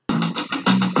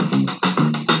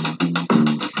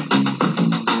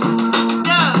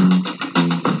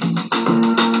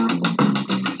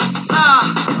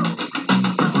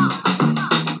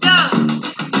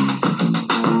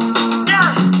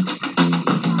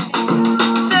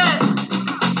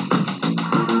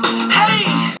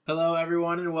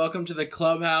everyone, and welcome to the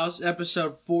Clubhouse,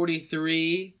 episode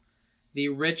 43, the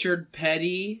Richard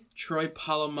Petty, Troy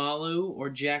Polomalu, or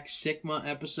Jack Sikma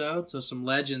episode. So some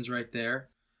legends right there.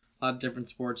 A lot of different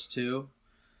sports, too.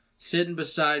 Sitting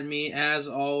beside me, as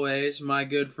always, my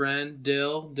good friend,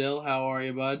 Dill. Dill, how are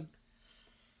you, bud?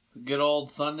 It's a good old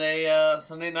Sunday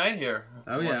night here.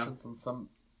 Oh, yeah. Watching some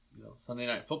Sunday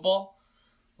night football,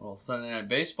 a little Sunday night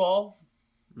baseball,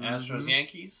 Astros,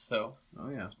 Yankees. So,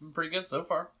 it's been pretty good so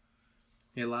far.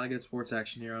 Yeah, a lot of good sports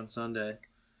action here on Sunday.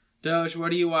 Doge,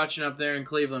 what are you watching up there in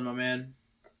Cleveland, my man?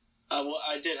 Well,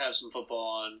 I did have some football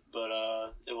on, but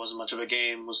it wasn't much of a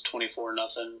game. It was 24-0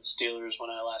 Steelers when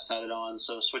I last had it on,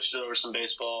 so switched it over to some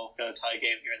baseball. Got a tie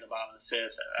game here in the bottom of the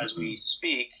fifth as we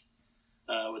speak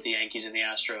with the Yankees and the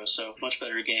Astros, so much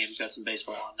better game. Got some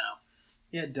baseball on now.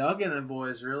 Yeah, Doug and the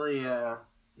boys really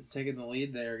taking the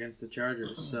lead there against the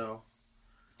Chargers, so...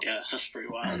 Yeah, that's pretty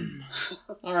wild.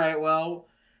 All right, well...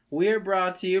 We are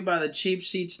brought to you by the Cheap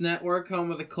Seats Network, home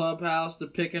of the Clubhouse, the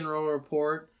Pick and Roll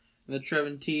Report, and the Trev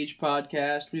and Teej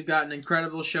podcast. We've got an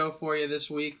incredible show for you this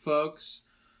week, folks.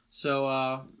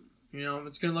 So,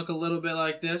 it's going to look a little bit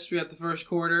like this. We got the first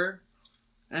quarter,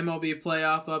 MLB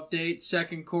Playoff update.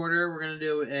 Second quarter, we're going to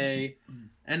do a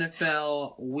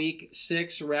NFL Week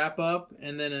 6 wrap-up,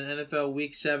 and then an NFL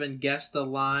Week 7 Guess the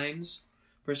Lines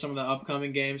for some of the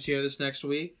upcoming games here this next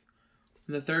week.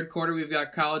 In the third quarter, we've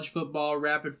got college football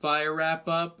Wrapid Fire Wrap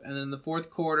Up. And then in the fourth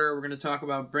quarter, we're going to talk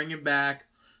about bringing back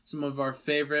some of our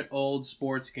favorite old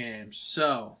sports games.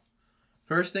 So,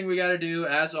 first thing we got to do,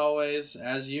 as always,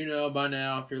 as you know by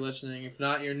now if you're listening, if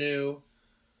not, you're new,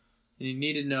 and you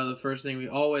need to know the first thing we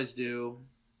always do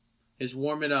is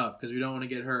warm it up because we don't want to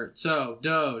get hurt. So,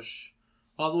 Doge,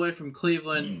 all the way from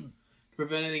Cleveland, to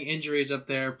prevent any injuries up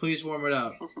there, please warm it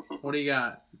up. What do you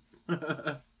got?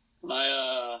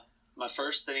 My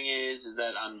first thing is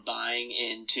that I'm buying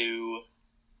into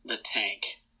the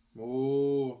tank.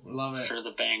 Ooh, love it. For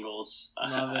the Bengals.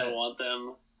 I want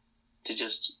them to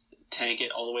just tank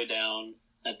it all the way down.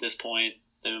 At this point,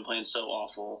 they've been playing so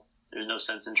awful. There's no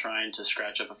sense in trying to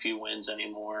scratch up a few wins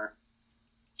anymore.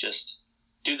 Just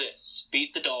do this.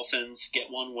 Beat the Dolphins,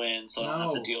 get one win, so I don't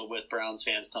have to deal with Browns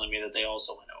fans telling me that they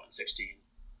also went 0-16.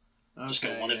 Just go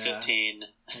 1-15.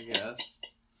 I guess.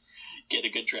 Get a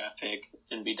good draft pick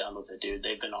and be done with it, dude.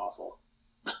 They've been awful.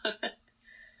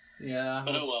 Yeah,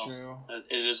 but that's true.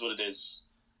 It is what it is.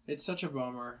 It's such a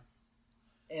bummer.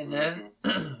 And then,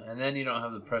 you don't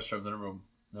have the pressure of the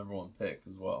number one pick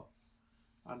as well.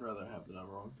 I'd rather have the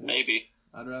number one pick. Maybe.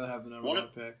 I'd rather have the number one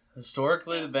pick.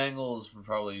 Historically, the Bengals would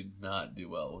probably not do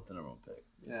well with the number one pick.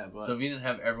 Yeah, but so if you didn't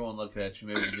have everyone looking at you,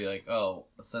 maybe you'd be like, oh,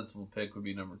 a sensible pick would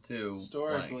be number 2.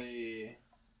 Historically,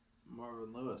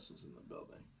 Marvin Lewis was in the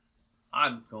building.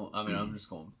 I'm just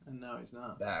going. And now he's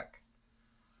not. Back.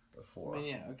 Before. I mean,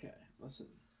 yeah, okay. Listen.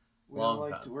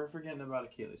 We're forgetting about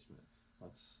Achilles Smith.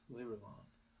 Let's leave it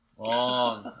alone.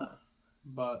 Long time.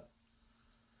 But,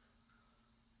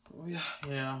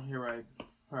 yeah, you're right.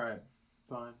 All right.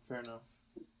 Fine. Fair enough.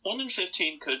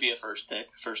 1-15 could be a first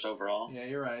overall. Yeah,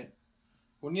 you're right.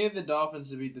 We needed the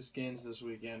Dolphins to beat the Skins this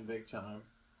weekend big time.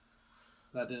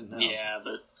 That didn't help. Yeah,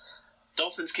 but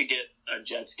Dolphins could get a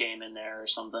Jets game in there or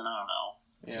something. I don't know.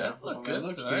 Yeah, Jets look it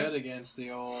looked good against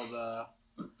the old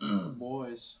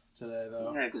boys today,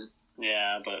 though.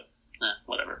 But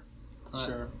whatever.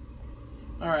 Sure.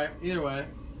 All right. Either way,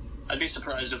 I'd be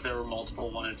surprised if there were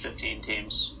multiple 1-15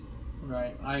 teams.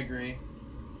 Right. I agree.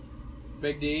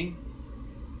 Big D,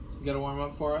 you got to warm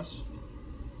up for us?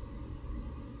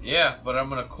 Yeah, but I'm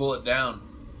gonna cool it down.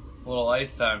 A little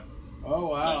ice time. Oh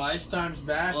wow, Nice. Ice time's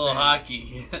back. A little man.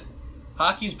 hockey.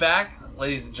 Hockey's back,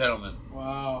 ladies and gentlemen.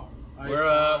 Wow. Ice We're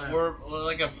time. we're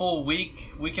like a full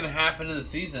week and a half into the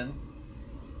season.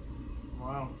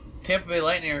 Wow. Tampa Bay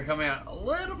Lightning are coming out a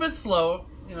little bit slow,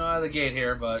 out of the gate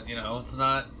here, but it's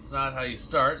not how you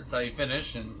start, it's how you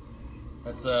finish, and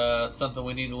that's something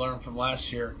we need to learn from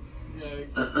last year.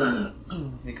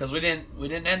 Yikes. Because we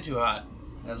didn't end too hot,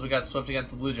 as we got swept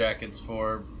against the Blue Jackets.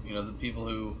 For the people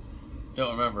who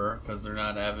don't remember, because they're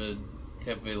not avid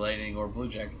Tampa Bay Lightning or Blue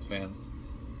Jackets fans,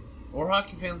 or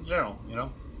hockey fans in general,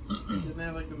 Didn't they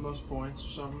have the most points or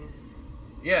something?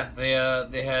 Yeah, they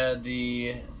had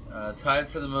the tied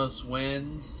for the most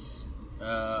wins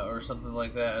or something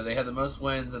like that. Or they had the most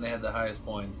wins and they had the highest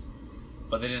points,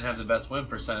 but they didn't have the best win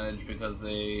percentage because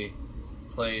they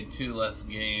played 2 less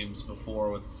games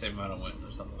before with the same amount of wins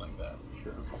or something like that.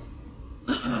 Sure.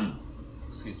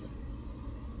 Excuse me.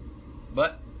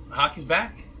 But hockey's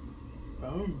back.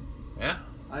 Boom. Yeah.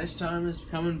 Ice time is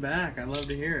coming back. I love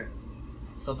to hear it.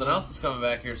 Something else is coming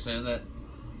back here soon that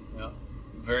I'm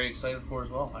very excited for as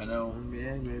well. I know.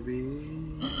 Yeah,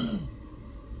 maybe.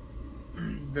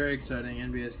 very exciting.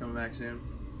 NBA is coming back soon.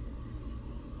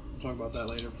 We'll talk about that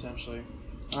later, potentially.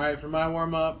 All right, for my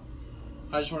warm-up,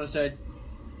 I just want to say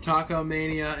Taco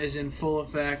Mania is in full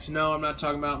effect. No, I'm not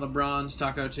talking about LeBron's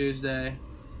Taco Tuesday.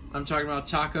 I'm talking about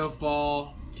Taco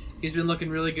Fall. He's been looking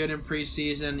really good in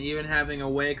preseason, even having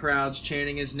away crowds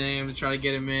chanting his name to try to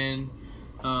get him in.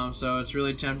 So it's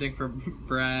really tempting for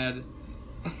Brad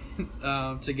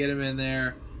to get him in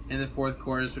there in the fourth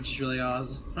quarters, which is really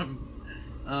awesome.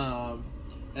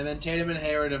 And then Tatum and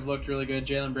Hayward have looked really good.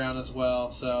 Jaylen Brown as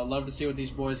well. So love to see what these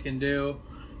boys can do,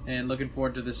 and looking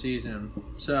forward to the season.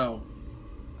 So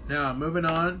now moving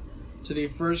on to the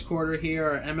first quarter here,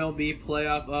 our MLB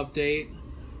Playoff update.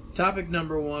 Topic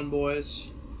number 1, boys.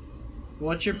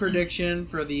 What's your prediction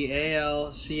for the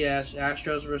ALCS,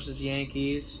 Astros versus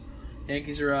Yankees?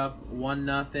 Yankees are up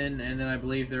 1-0, and then I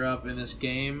believe they're up in this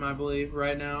game,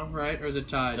 right now, right? Or is it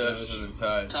tied?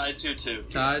 Tied. Tied 2-2.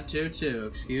 Tied 2-2,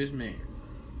 excuse me.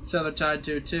 So they're tied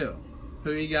 2-2.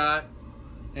 Who you got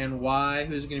and why?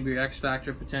 Who's going to be your X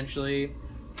Factor potentially?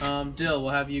 Dill, we'll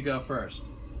have you go first.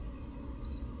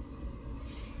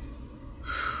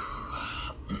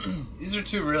 These are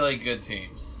two really good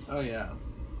teams. Oh, yeah.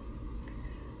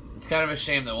 It's kind of a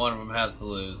shame that one of them has to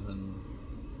lose, and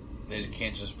they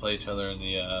can't just play each other in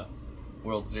the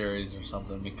World Series or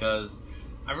something, because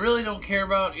I really don't care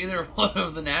about either one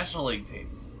of the National League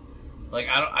teams. Like,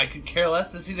 I could care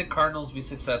less to see the Cardinals be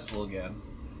successful again.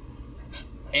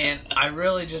 And I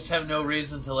really just have no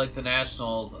reason to like the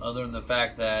Nationals other than the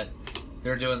fact that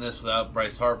they're doing this without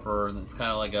Bryce Harper, and it's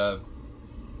kind of like a...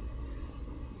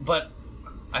 But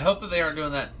I hope that they aren't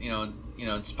doing that,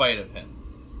 in spite of him.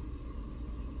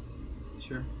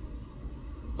 Sure.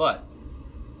 But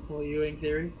Well, Ewing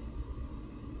theory?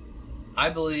 I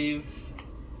believe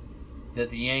that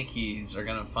the Yankees are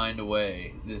going to find a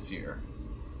way this year.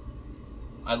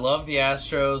 I love the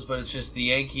Astros, but it's just the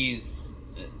Yankees,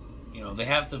 they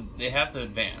have to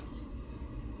advance.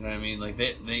 You know what I mean? Like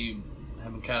they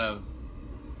have been kind of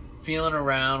feeling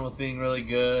around with being really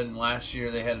good, and last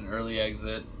year they had an early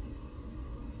exit.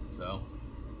 So,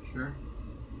 sure.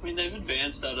 I mean, they've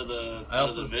advanced out of the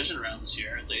division round this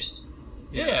year, at least.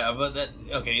 Yeah, but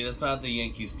that's not the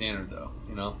Yankees standard, though.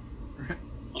 Well,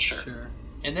 sure.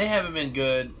 And they haven't been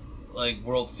good, like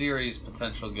World Series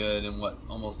potential good in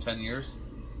almost 10 years.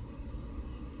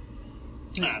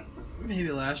 Maybe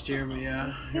last year, but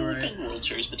yeah, you're right. World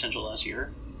Series potential last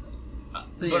year.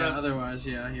 But otherwise,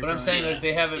 yeah. But I'm saying that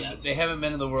they haven't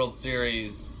been in the World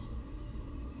Series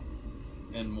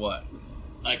in what?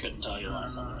 I couldn't tell you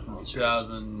last time. Since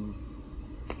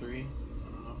 2003.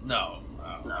 No.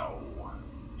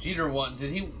 Jeter won.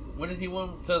 When did he win?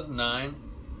 2009.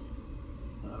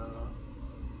 I don't know.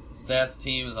 Stats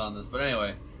team is on this, but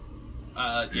anyway,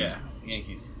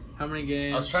 Yankees. How many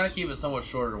games? I was trying to keep it somewhat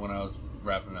shorter when I was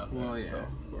wrapping up. Well, yeah,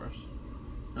 of course.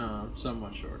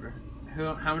 Somewhat shorter.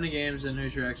 How many games and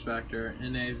who's your X Factor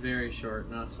in a very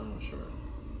short, not somewhat short?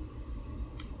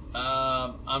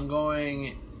 I'm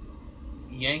going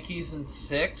Yankees in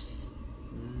 6.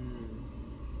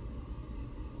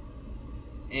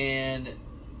 And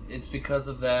it's because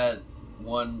of that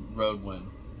one road win.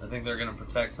 I think they're going to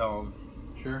protect home.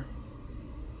 Sure.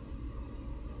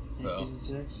 So, Yankees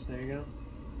in 6. There you go.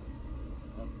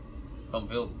 It's home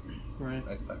field. Right.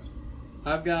 X Factor.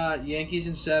 I've got Yankees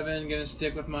in 7. Going to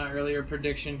stick with my earlier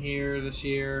prediction here this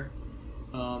year.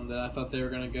 That I thought they were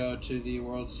going to go to the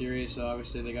World Series. So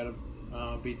obviously they got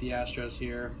to beat the Astros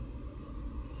here.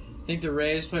 I think the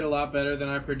Rays played a lot better than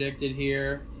I predicted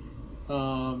here.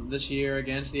 This year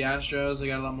against the Astros. They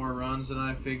got a lot more runs than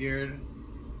I figured.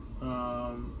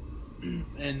 And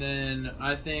then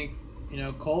I think,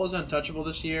 Cole is untouchable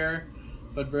this year,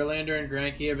 but Verlander and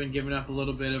Greinke have been giving up a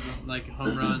little bit of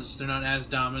home runs. They're not as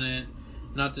dominant.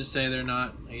 Not to say they're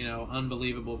not,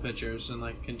 unbelievable pitchers and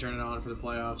can turn it on for the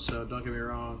playoffs, so don't get me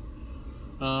wrong.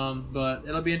 But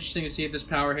it'll be interesting to see if this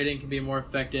power hitting can be more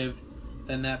effective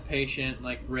than that patient,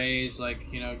 Rays,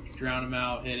 drown them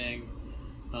out hitting.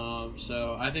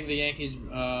 So I think the Yankees'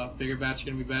 bigger bats are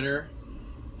going to be better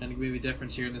and maybe a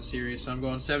difference here in this series. So I'm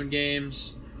going 7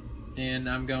 games, and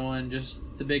I'm going just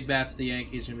the big bats of the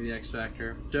Yankees are going to be the X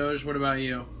Factor. Doge, what about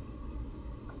you?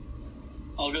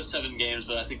 I'll go 7 games,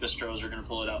 but I think the Stros are going to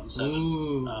pull it out in 7.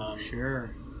 Ooh,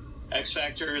 sure. X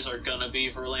Factors are going to be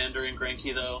Verlander and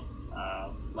Greinke, though.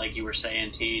 Like you were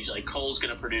saying, Teej, Cole's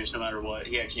going to produce no matter what.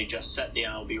 He actually just set the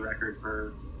MLB record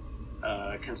for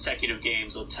consecutive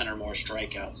games with 10 or more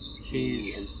strikeouts. Jeez.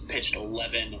 He has pitched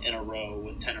 11 in a row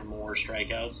with 10 or more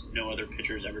strikeouts. No other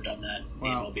pitcher's ever done that in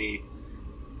MLB.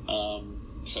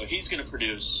 So he's going to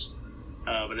produce.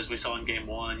 But as we saw in Game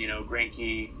 1,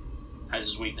 Greinke has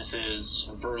his weaknesses.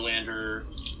 Verlander,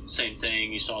 same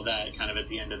thing. You saw that kind of at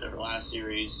the end of their last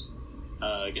series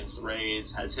against the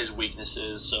Rays, has his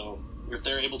weaknesses. So if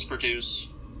they're able to produce,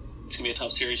 it's going to be a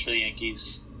tough series for the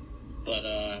Yankees. But,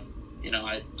 I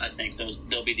think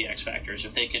they'll be the X factors.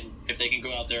 If they can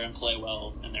go out there and play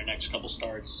well in their next couple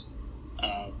starts,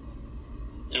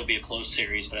 it'll be a close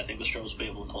series, but I think the Stros will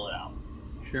be able to pull it out.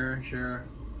 Sure.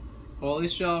 Well, at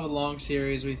least we'll have a long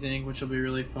series, we think, which will be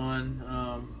really fun.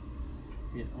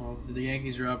 The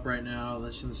Yankees are up right now, in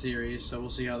the series, so we'll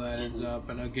see how that ends up.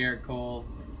 I know Garrett Cole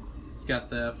has got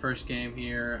the first game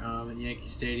here at Yankee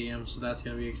Stadium, so that's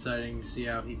going to be exciting to see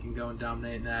how he can go and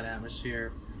dominate in that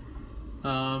atmosphere.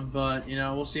 But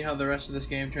we'll see how the rest of this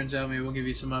game turns out. Maybe we'll give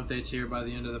you some updates here by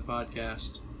the end of the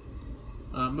podcast.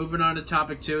 Moving on to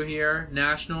topic 2 here.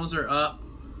 Nationals are up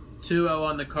 2-0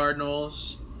 on the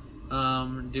Cardinals.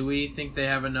 Do we think they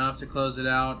have enough to close it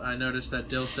out? I noticed that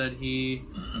Dill said he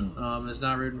is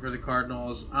not rooting for the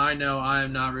Cardinals. I know I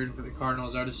am not rooting for the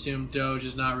Cardinals. I'd assume Doge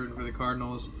is not rooting for the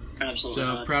Cardinals. Absolutely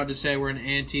So not. proud to say we're an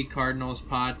anti-Cardinals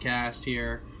podcast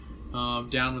here.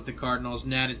 Down with the Cardinals.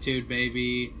 Natitude,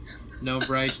 baby. No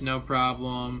Bryce, no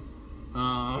problem.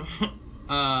 I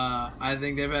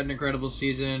think they've had an incredible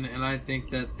season, and I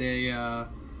think that they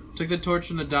took the torch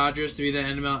from the Dodgers to be the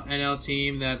NL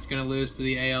team that's going to lose to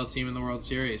the AL team in the World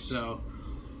Series. So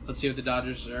let's see what the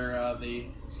Dodgers see,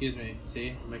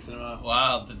 I'm mixing them up.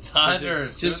 Wow, the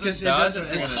Dodgers. Just because the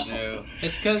Dodgers are going to do.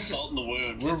 It's because salt in the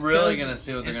wound. We're really going to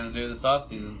see what they're going to do this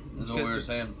offseason, is what we were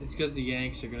saying. It's because the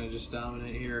Yanks are going to just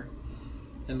dominate here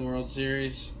in the World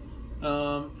Series.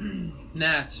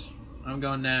 Nats. I'm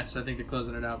going Nats. I think they're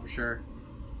closing it out for sure.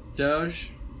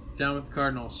 Doge, down with the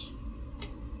Cardinals.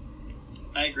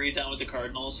 I agree, down with the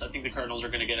Cardinals. I think the Cardinals are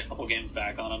going to get a couple games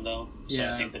back on them, though. So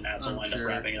Yeah, I think the Nats will wind up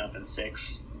wrapping it up in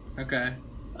 6. Okay.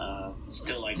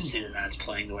 Still like to see the Nats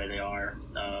playing the way they are.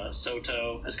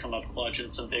 Soto has come up clutch in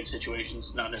some big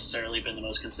situations. Not necessarily been the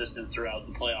most consistent throughout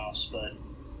the playoffs, but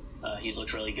he's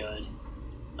looked really good.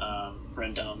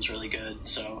 Rendon's really good.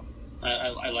 So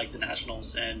I like the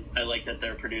Nationals, and I like that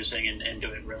they're producing and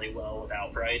doing really well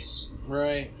without Bryce.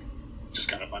 Right. Just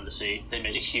kind of fun to see. They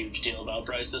made a huge deal about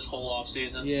Bryce this whole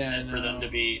offseason. Yeah, and for them to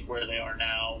be where they are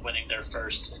now, winning their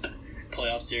first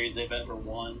playoff series they've ever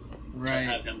won, Right. to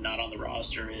have him not on the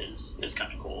roster is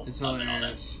kind of cool. It's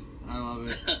hilarious. I love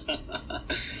it.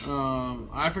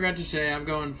 I forgot to say, I'm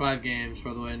going 5 games,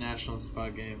 by the way. Nationals is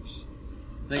 5 games.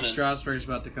 I think Strasburg's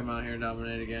about to come out here and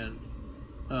dominate again.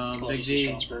 Big D,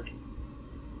 Strasburg.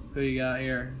 who you got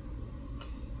here?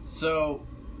 So,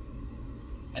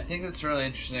 I think it's really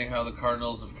interesting how the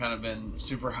Cardinals have kind of been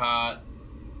super hot,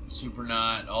 super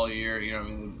not all year.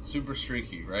 Super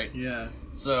streaky, right? Yeah.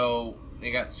 So,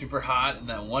 they got super hot in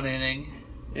that 1 inning.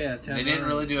 Yeah, 10 They didn't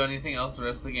runs. really do anything else the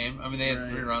rest of the game. They had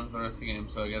Right. 3 runs the rest of the game.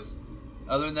 So, I guess,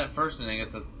 other than that first inning,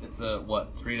 it's a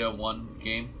 3-1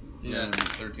 game? Yeah.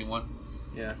 13-1?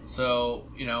 Yeah. So,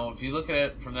 if you look at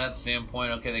it from that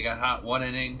standpoint, okay, they got hot 1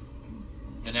 inning.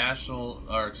 The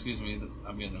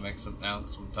I'm getting a mix up now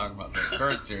because we're talking about the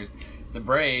current series. The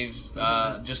Braves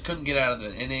just couldn't get out of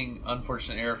the inning.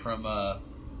 Unfortunate error from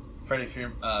Freddie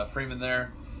Freeman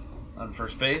there on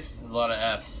first base. There's a lot of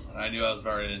Fs. I knew I was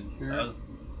about ready to... I was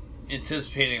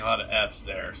anticipating a lot of Fs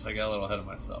there, so I got a little ahead of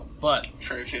myself. But...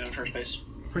 Freddie Freeman on first base.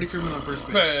 Freddie Freeman on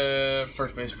first base.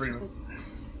 First base Freeman.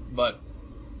 But,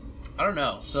 I don't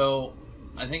know. So,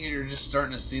 I think you're just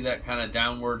starting to see that kind of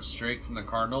downward streak from the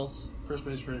Cardinals. First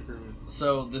base Freddie Freeman.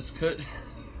 So, this could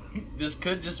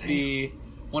just be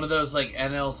one of those,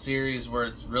 NL series where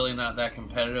it's really not that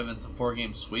competitive and it's a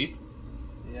 4-game sweep.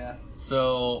 Yeah.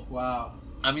 So... Wow.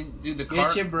 Dude,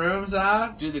 Get your brooms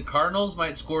out. Dude, the Cardinals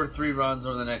might score 3 runs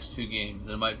over the next 2 games.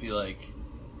 And it might be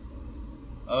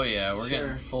oh yeah, we're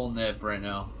getting full nip right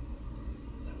now.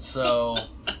 So...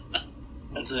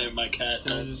 That's the name of my cat.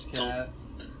 Doge's cat.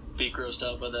 Don't be grossed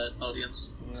out by that,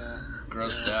 audience. Yeah.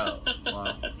 Grossed out.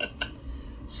 Wow.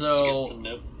 Let's So, get some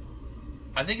nip.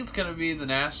 I think it's going to be the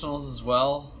Nationals as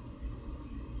well.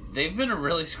 They've been a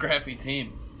really scrappy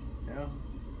team. Yeah.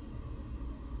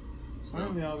 So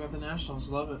we all got the Nationals.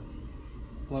 Love it.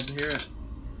 Love to hear it.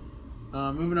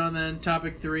 Moving on then.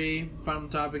 Topic 3. Final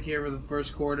topic here for the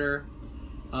first quarter.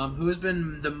 Who has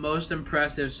been the most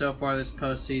impressive so far this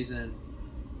postseason?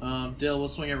 Dill, we'll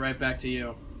swing it right back to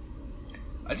you.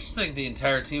 I just think the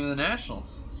entire team of the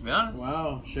Nationals, to be honest.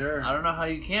 Wow, sure. I don't know how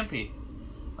you can't be.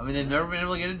 They've never been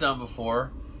able to get it done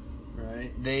before.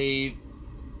 Right. They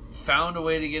found a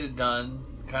way to get it done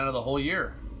kind of the whole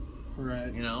year.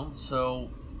 Right. So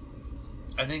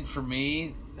I think for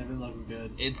me, they've been looking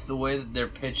good. It's the way that their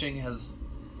pitching has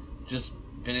just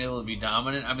been able to be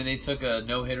dominant. I mean, they took a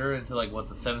no-hitter into, like, what,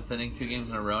 the 7th inning, 2 games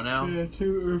in a row now? Yeah,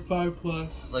 2 or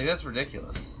 5+. Like, that's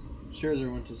ridiculous.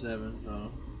 Scherzer went to 7.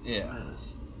 Oh. Yeah.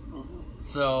 Nice.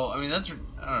 So, I mean, I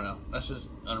don't know. That's just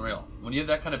unreal. When you have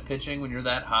that kind of pitching, when you're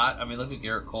that hot, I mean, look at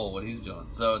Garrett Cole, what he's doing.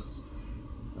 So, it's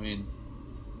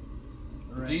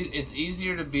it's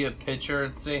easier to be a pitcher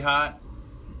and stay hot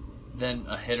than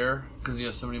a hitter because you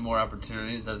have so many more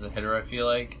opportunities as a hitter, I feel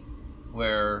like,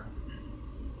 where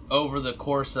over the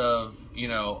course of,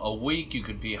 a week you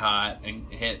could be hot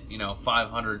and hit,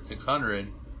 500, 600,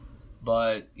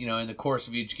 but, in the course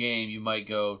of each game you might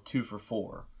go 2 for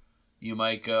 4. You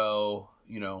might go,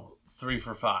 3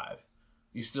 for 5.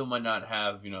 You still might not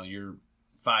have, your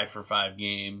 5 for 5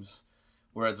 games,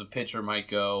 whereas a pitcher might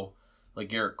go, like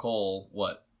Garrett Cole,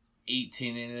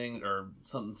 18 innings or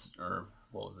something, or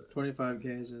what was it? 25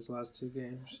 Ks in his last 2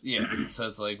 games. Yeah, so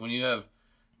it's like when you have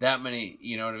that many,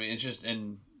 you know what I mean? It's just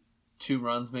in 2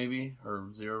 runs maybe, or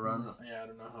 0 runs. Yeah, I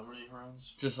don't know how many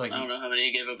runs. Just like I don't know how many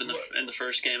he gave up in the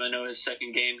first game. I know his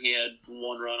second game he had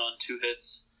 1 run on 2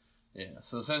 hits. Yeah,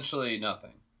 so essentially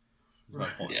nothing. That's my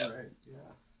point. Yeah. Right, yeah.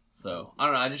 So, I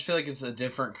don't know. I just feel like it's a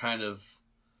different kind of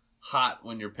hot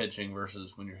when you're pitching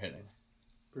versus when you're hitting.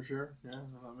 For sure. Yeah,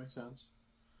 no, that makes sense.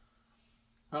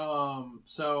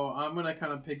 So I'm going to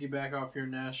kind of piggyback off your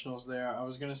Nationals there. I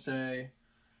was going to say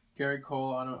Garrett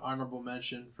Cole on an honorable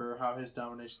mention for how his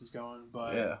domination's going,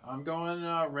 but yeah. I'm going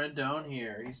Rendon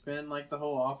here. He's been like the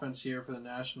whole offense here for the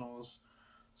Nationals.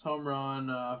 His home run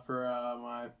for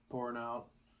my pouring out,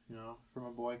 for my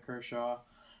boy Kershaw.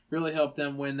 Really helped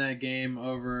them win that game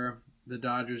over the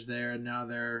Dodgers there, and now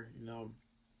they're,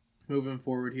 moving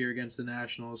forward here against the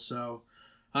Nationals. So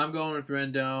I'm going with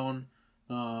Rendon,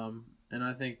 and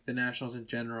I think the Nationals in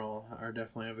general are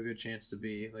definitely have a good chance to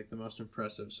be like the most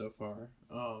impressive so far.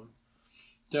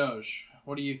 Doge,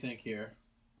 what do you think here?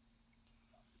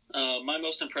 My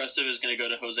most impressive is going to go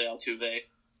to Jose Altuve.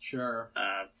 Sure.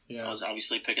 Yeah. I was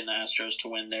obviously picking the Astros to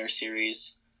win their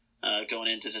series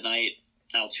going into tonight.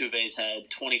 Altuve's had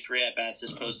 23 at-bats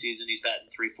this postseason. He's batting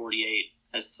 .348,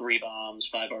 has 3 bombs,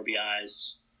 5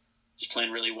 RBIs. Just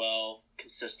playing really well,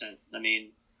 consistent. I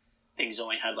mean, I think he's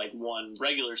only had like 1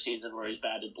 regular season where he's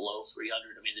batted below 300.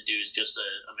 I mean, the dude is just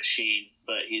a machine,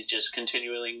 but he's just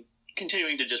continuing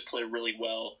to just play really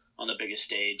well on the biggest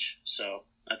stage. So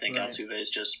I think Altuve has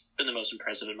just been the most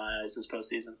impressive in my eyes this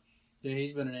postseason. Yeah,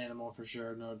 he's been an animal for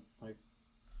sure.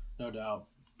 No doubt.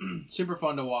 Super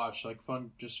fun to watch.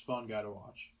 Fun guy to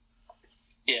watch.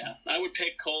 Yeah, I would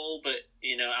pick Cole, but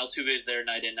Altuve's there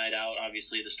night in, night out.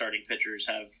 Obviously, the starting pitchers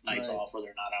have nights off where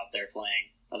they're not out there playing.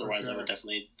 Otherwise, I would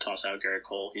definitely toss out Garrett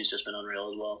Cole. He's just been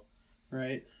unreal as well.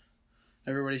 Right.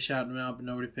 Everybody shouting him out, but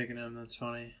nobody picking him. That's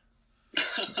funny.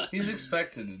 He's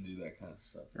expected to do that kind of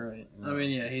stuff. Right.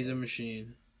 He's a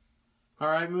machine. All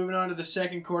right, moving on to the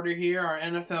second quarter here. Our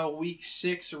NFL Week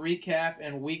 6 recap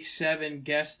and Week 7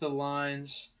 Guess the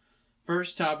Lines.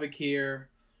 First topic here,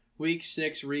 Week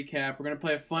 6 recap. We're going to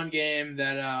play a fun game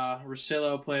that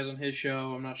Rosillo plays on his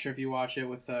show. I'm not sure if you watch it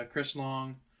with Chris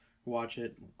Long. Watch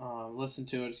it. Listen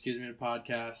to it, the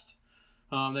podcast.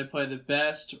 They play the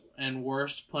best and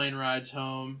worst plane rides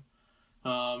home.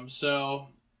 So,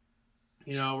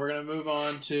 we're going to move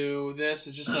on to this.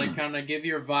 It's just kind of give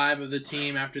your vibe of the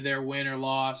team after their win or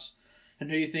loss and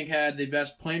who you think had the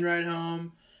best plane ride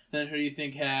home. Then who do you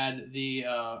think had the,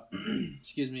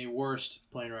 worst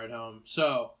plane ride home?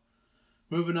 So,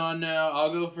 moving on now.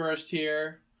 I'll go first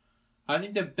here. I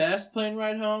think the best plane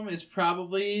ride home is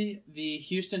probably the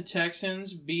Houston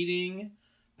Texans beating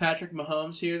Patrick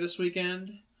Mahomes here this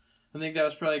weekend. I think that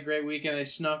was probably a great weekend. They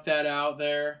snuck that out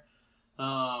there.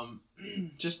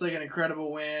 Just like an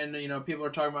incredible win. People are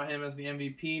talking about him as the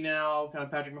MVP now. Kind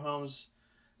of Patrick Mahomes,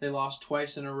 they lost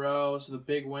twice in a row, so the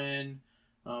big win.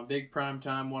 Big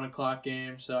primetime 1:00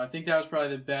 game. So I think that was probably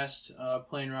the best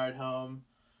plane ride home.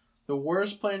 The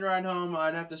worst plane ride home,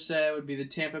 I'd have to say, would be the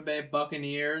Tampa Bay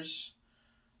Buccaneers.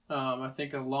 I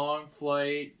think a long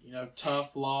flight,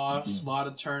 tough loss, a lot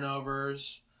of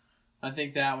turnovers. I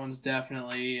think that one's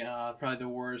definitely probably the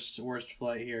worst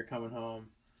flight here coming home.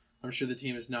 I'm sure the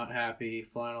team is not happy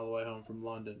flying all the way home from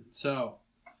London. So,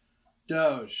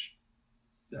 Doge,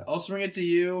 I'll swing it to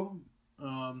you.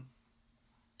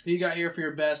 Who you got here for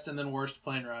your best and then worst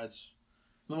plane rides?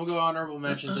 Then we'll go honorable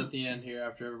mentions at the end here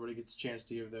after everybody gets a chance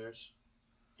to give theirs.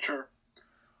 Sure.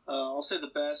 I'll say the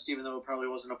best, even though it probably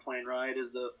wasn't a plane ride,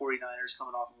 is the 49ers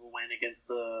coming off of a win against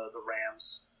the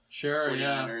Rams. Sure,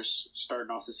 49ers starting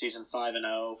off the season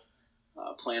 5-0,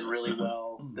 playing really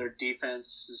well. Their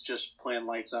defense is just playing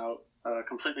lights out.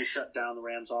 Completely shut down the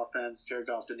Rams offense. Jared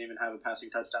Goff didn't even have a passing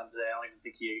touchdown today. I don't even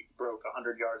think he broke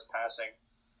 100 yards passing.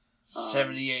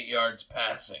 78 yards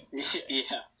passing. Yeah.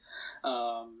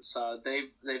 So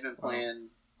they've been playing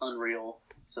unreal.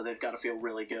 So they've got to feel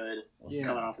really good coming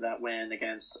off of that win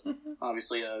against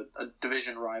obviously a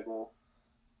division rival,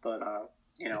 but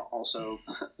also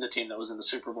the team that was in the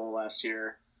Super Bowl last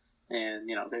year, and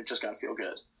they've just got to feel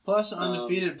good. Plus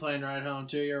undefeated playing right home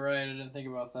too. You're right. I didn't think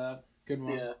about that. Good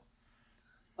one. Yeah.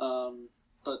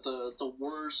 But the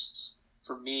worst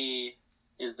for me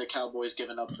is the Cowboys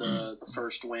giving up the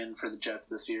first win for the Jets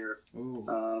this year.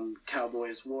 Ooh.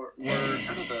 Cowboys were kind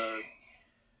of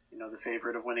the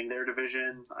favorite of winning their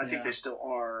division. I think they still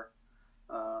are,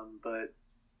 but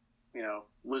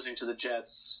losing to the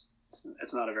Jets,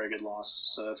 it's not a very good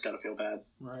loss. So that's got to feel bad.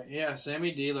 Right. Yeah.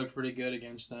 Sammy D looked pretty good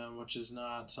against them, which is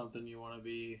not something you want to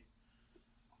be,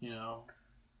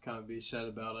 kind of be sad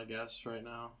about, I guess, right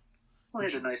now. Well,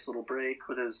 he had a nice little break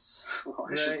with his. Well,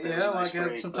 I should say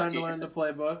had some time to learn the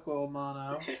playbook. Well,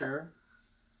 mono, sure.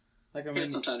 Like he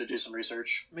had some time to do some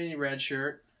research. Mini red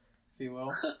shirt, if you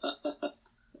will.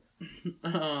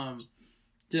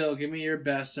 Dill, give me your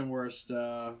best and worst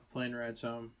plane rides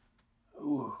home.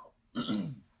 Ooh.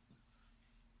 I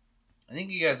think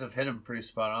you guys have hit him pretty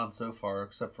spot on so far,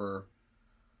 except for.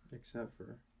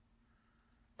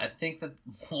 I think that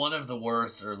one of the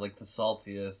worst, or like the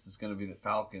saltiest, is going to be the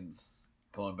Falcons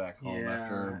going back home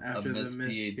after a missed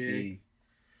PAT.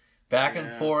 Back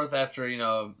and forth after,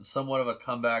 somewhat of a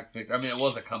comeback victory. I mean, it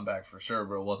was a comeback for sure,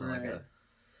 but it wasn't like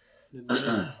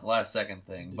a last second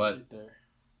thing. But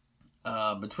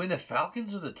between the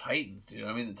Falcons or the Titans, dude,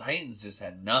 I mean, the Titans just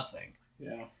had nothing.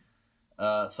 Yeah.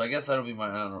 So I guess that'll be my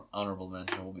honorable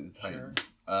mention, will be the Titans.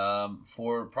 Sure.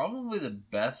 For probably the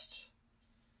best...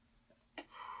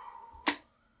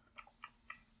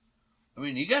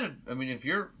 if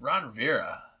you're Ron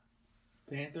Rivera,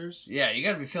 Panthers, you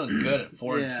got to be feeling good at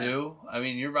 4-2. I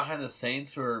mean, you're behind the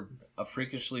Saints, who are a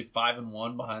freakishly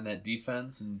 5-1 behind that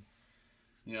defense, and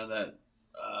that.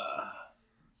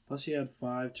 Plus, he had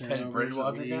 5 turnovers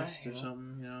at least, or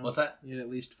something. What's that? He had at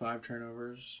least 5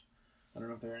 turnovers. I don't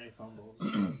know if there are any fumbles.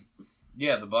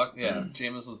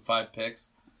 Jameis with 5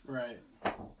 picks. Right.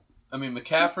 I mean,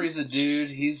 McCaffrey's a dude.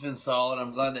 He's been solid.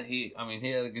 I'm glad that he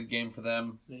had a good game for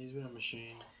them. Yeah, he's been a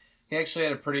machine. He actually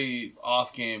had a pretty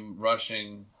off game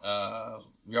rushing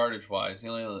yardage-wise. He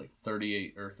only had like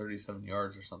 38 or 37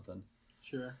 yards or something.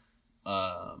 Sure.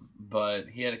 But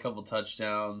he had a couple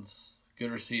touchdowns,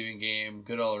 good receiving game,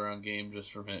 good all-around game just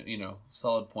from him.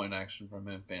 Solid point action from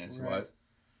him fantasy-wise. Right.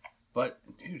 But,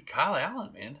 dude, Kyle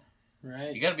Allen, man.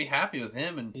 Right. You got to be happy with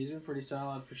him. And he's been pretty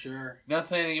solid for sure. Not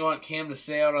saying that you want Cam to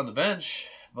stay out on the bench,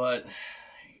 but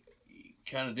you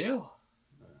kind of do. I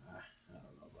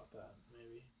don't know about that.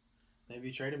 Maybe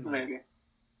you trade him then. Maybe.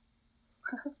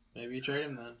 Maybe you trade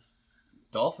him then.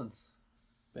 Dolphins.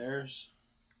 Bears.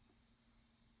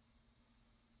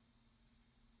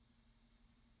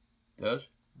 Doge?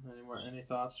 Any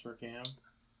thoughts for Cam?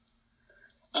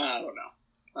 I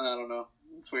don't know.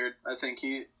 It's weird. I think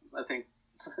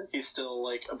he's still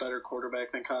like a better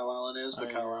quarterback than Kyle Allen is, but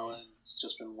Kyle Allen's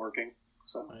just been working.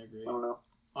 So I agree. I don't know.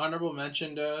 Honorable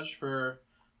mention, Doge, for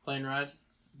plane ride,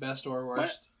 best or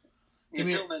worst.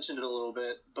 Dill mentioned it a little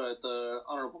bit, but the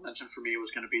honorable mention for me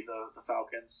was going to be the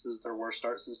Falcons. This is their worst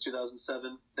start since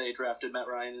 2007. They drafted Matt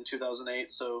Ryan in 2008,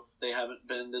 so they haven't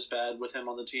been this bad with him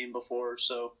on the team before.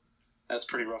 So that's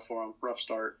pretty rough for them. Rough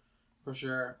start. For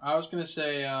sure. I was going to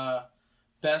say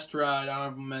best ride,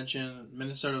 honorable mention,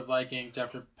 Minnesota Vikings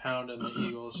after pounding the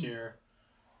Eagles here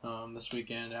this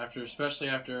weekend. Especially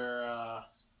after a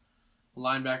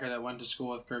linebacker that went to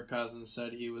school with Kirk Cousins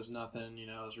said he was nothing, it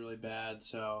was really bad.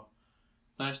 So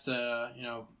nice to,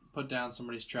 put down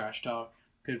somebody's trash talk.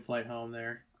 Good flight home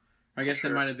there. I guess they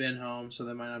might have been home, so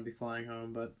they might not be flying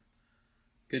home, but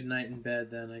good night in bed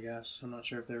then, I guess. I'm not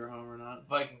sure if they were home or not.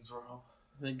 Vikings were home.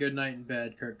 I think good night in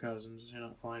bed, Kirk Cousins. You're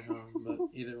not flying home, but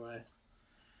either way.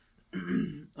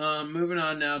 Moving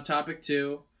on now, topic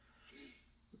 2.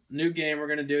 New game we're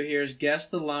going to do here is guess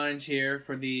the lines here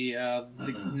for the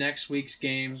next week's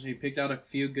games. We picked out a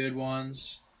few good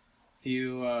ones, a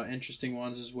few interesting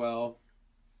ones as well.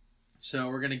 So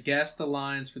we're going to guess the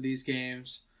lines for these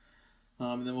games,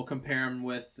 and then we'll compare them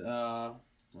with, I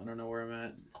don't know where I'm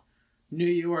at,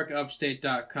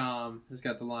 NewYorkUpstate.com has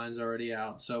got the lines already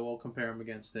out, so we'll compare them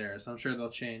against theirs. I'm sure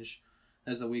they'll change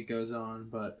as the week goes on,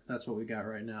 but that's what we got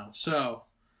right now. So,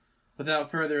 without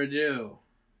further ado,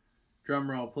 drum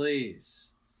roll, please.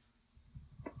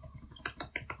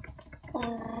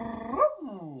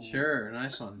 Sure,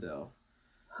 nice one, Dill.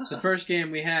 The first game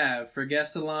we have for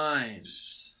Guess the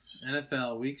Lines,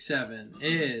 NFL Week 7,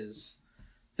 is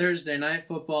Thursday Night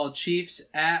Football, Chiefs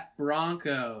at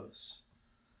Broncos.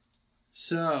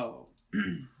 So,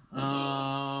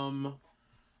 I'll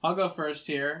go first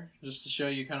here, just to show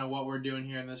you kind of what we're doing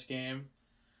here in this game.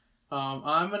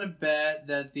 I'm going to bet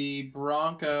that the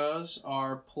Broncos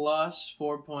are plus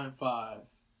 4.5.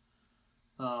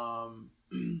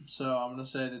 So I'm going to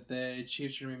say that the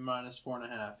Chiefs are going to be minus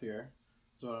 4.5 here.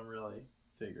 Is what I'm really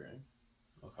figuring.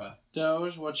 Okay.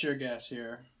 Doge, what's your guess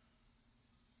here?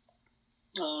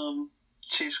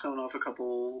 Chiefs coming off a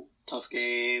couple tough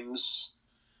games.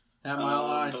 That might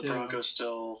lie, but too. Broncos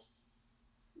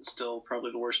still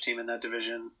probably the worst team in that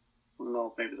division.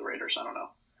 Well, maybe the Raiders. I don't know.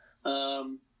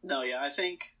 No, yeah, I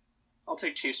think I'll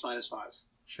take Chiefs minus 5.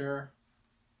 Sure.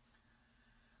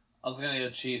 I was gonna go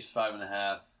Chiefs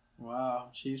 5.5. Wow,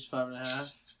 Chiefs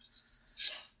 5.5.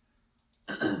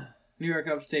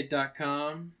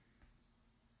 NewYorkUpstate.com.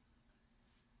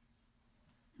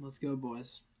 Let's go,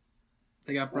 boys.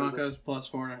 They got Broncos plus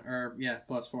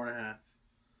 4.5.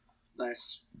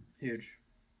 Nice. Huge.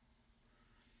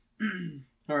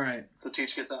 All right. So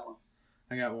Teej gets that one.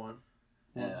 I got one.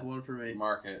 Yeah. One for me.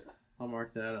 Mark it. I'll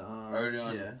mark that. Are we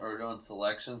doing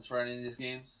selections for any of these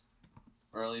games?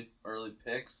 Early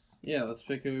picks? Yeah, let's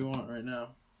pick who we want right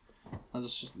now. I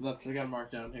gotta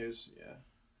mark down who's, yeah.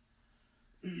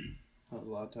 That was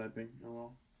a lot of typing.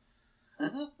 Oh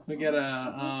well. We got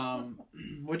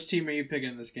which team are you picking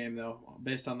in this game, though,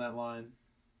 based on that line?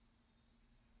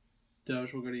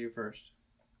 Doge, we'll go to you first.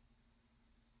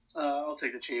 I'll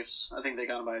take the Chiefs. I think they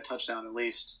got them by a touchdown at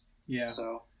least. Yeah.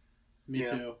 So. Me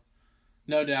too.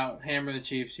 No doubt. Hammer the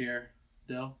Chiefs here.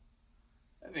 Dill?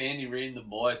 Maybe Andy Reid and the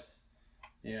boys.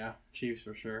 Yeah, Chiefs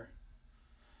for sure.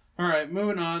 All right,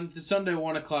 moving on. The Sunday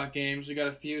 1 o'clock games. We got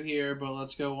a few here, but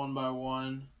let's go one by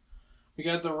one. We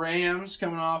got the Rams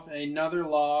coming off another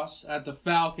loss at the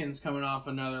Falcons coming off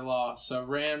another loss. So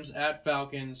Rams at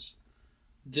Falcons.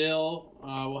 Dill,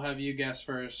 we'll have you guess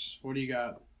first. What do you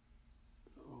got?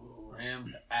 Ooh,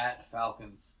 Rams at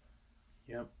Falcons.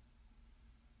 Yep.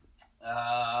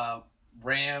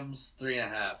 Rams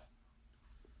 3.5.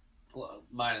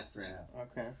 Minus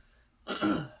 3.5. Okay.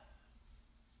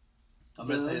 I'm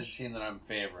going to say the team that I'm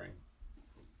favoring.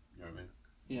 You know what I mean?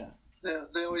 Yeah.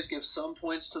 They always give some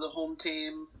points to the home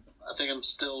team. I think I'm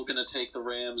still going to take the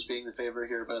Rams being the favorite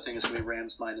here, but I think it's going to be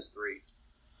Rams minus 3.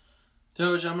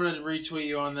 Doge, I'm going to retweet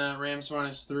you on that. Rams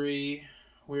minus 3.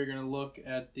 We're going to look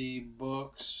at the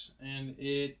books, and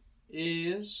it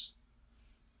is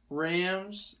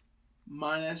Rams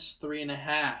minus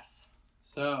 3.5.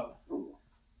 So, Ooh.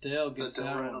 Dale Is gets that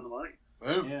that right one. on the money?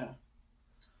 Boom. Yeah.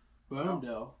 Boom,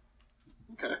 Dale.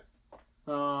 Okay.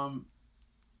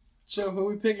 So who are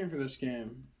we picking for this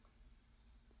game?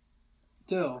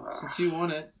 Dill, since you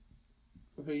won it,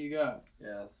 who you got?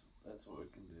 Yeah, that's what we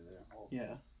can do there.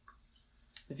 Yeah.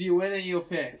 If you win it, you'll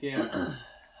pick, yeah.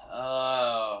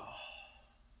 I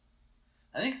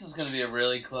think this is going to be a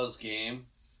really close game.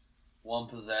 One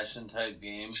possession type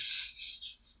game.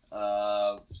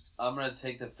 I'm going to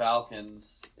take the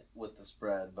Falcons with the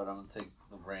spread, but I'm going to take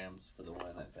the Rams for the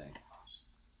win, I think.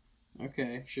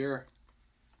 Okay, sure.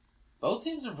 Both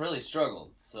teams have really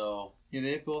struggled, so... Yeah,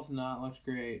 they've both not looked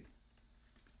great.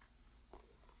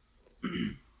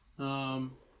 I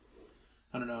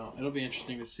don't know. It'll be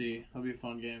interesting to see. It'll be a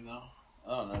fun game, though.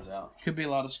 Oh, no doubt. Could be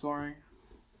a lot of scoring.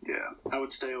 Yeah, I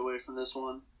would stay away from this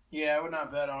one. Yeah, I would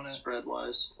not bet on it.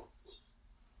 Spread-wise.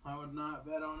 I would not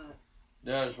bet on it.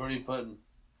 Doge, what are you putting?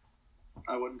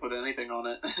 I wouldn't put anything on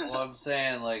it. Well, I'm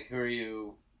saying, like, who are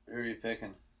you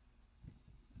picking?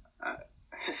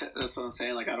 That's what I'm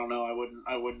saying. Like, I don't know. I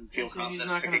wouldn't feel He's confident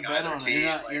not gonna picking bet either on it. team.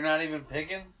 You're not even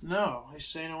picking? No, he's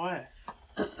staying away.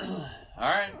 All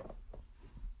right.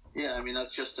 Yeah, I mean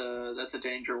that's a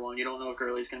danger one. You don't know if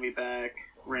Gurley's going to be back.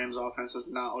 Rams' offense has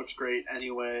not looked great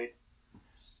anyway,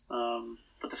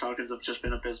 but the Falcons have just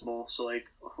been abysmal. So like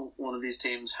one of these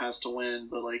teams has to win.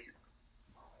 But like,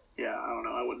 yeah, I don't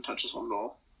know. I wouldn't touch this one at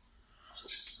all.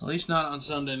 At least not on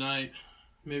Sunday night.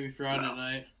 Maybe Friday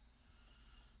night.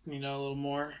 You know a little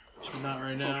more. But not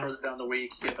right A now. little further down the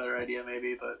week, you get a better idea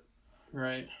maybe. But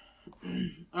Right.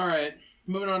 All right.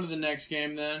 Moving on to the next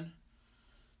game then.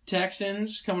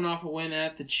 Texans coming off a win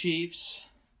at the Chiefs.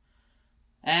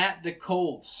 At the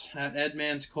Colts. At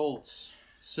Edman's Colts.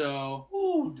 So,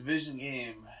 Ooh, division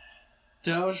game.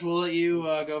 Doge, we'll let you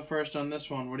go first on this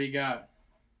one. What do you got?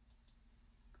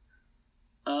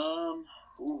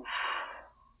 Oof.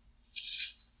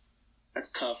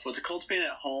 That's tough. With the Colts being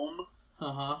at home,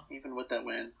 even with that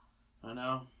win. I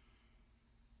know.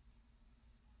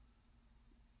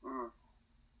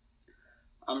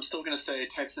 I'm still going to say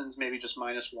Texans maybe just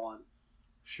 -1.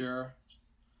 Sure.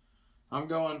 I'm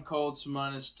going Colts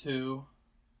 -2.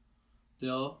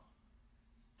 Dill?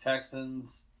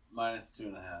 Texans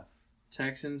 -2.5.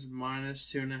 Texans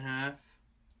 -2.5.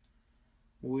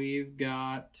 We've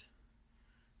got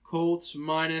Colts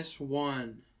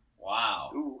 -1.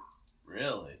 Wow. Ooh.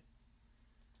 Really?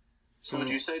 So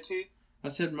what'd you say, T? I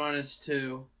said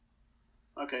 -2.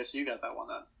 Okay, so you got that one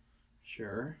then.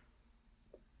 Sure.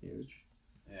 Huge.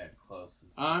 Yeah, close.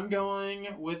 I'm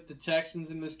going with the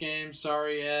Texans in this game.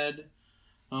 Sorry, Ed.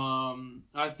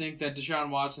 I think that Deshaun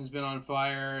Watson's been on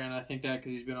fire, and I think that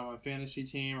because he's been on my fantasy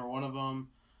team or one of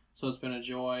them. So it's been a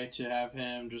joy to have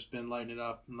him just been lighting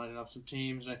up some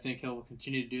teams. And I think he'll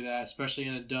continue to do that, especially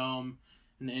in a dome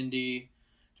in Indy.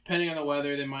 Depending on the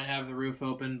weather, they might have the roof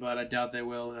open, but I doubt they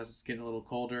will as it's getting a little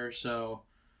colder. So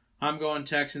I'm going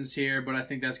Texans here, but I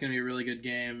think that's going to be a really good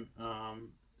game.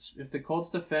 If the Colts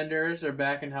defenders are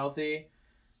back and healthy,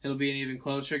 it'll be an even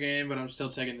closer game, but I'm still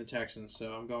taking the Texans,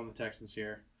 so I'm going the Texans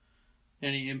here.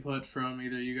 Any input from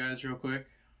either of you guys real quick?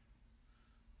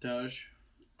 Doge?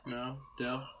 No?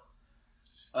 Dill?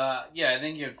 Yeah, I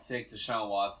think you have to take Deshaun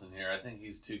Watson here. I think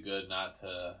he's too good not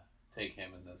to take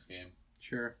him in this game.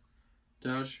 Sure.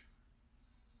 Doge?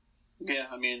 Yeah,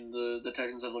 I mean, the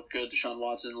Texans have looked good. Deshaun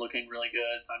Watson looking really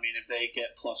good. I mean, if they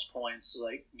get plus points,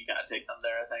 like, you got to take them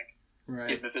there, I think.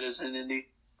 Right. Even if it is in Indy.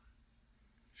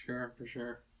 Sure, for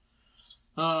sure.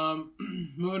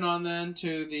 Moving on then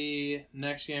to the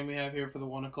next game we have here for the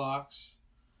 1 o'clocks.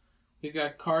 We've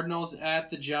got Cardinals at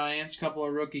the Giants, couple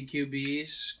of rookie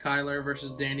QBs, Kyler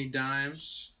versus Danny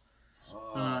Dimes.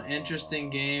 Interesting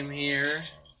game here.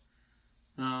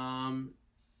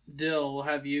 Dill, we'll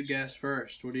have you guess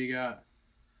first. What do you got?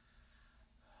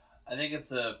 I think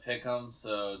it's a pick'em,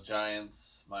 so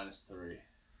Giants -3.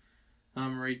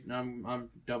 I'm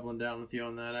doubling down with you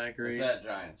on that. I agree. Is that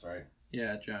Giants, right?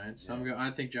 Yeah, Giants. Yeah.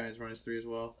 I think Giants -3 as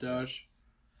well. Doge?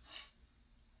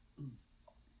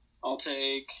 I'll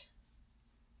take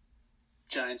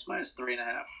Giants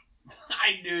 -3.5.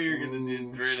 I knew you were going to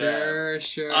do 3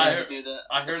 Sure. I had to do that.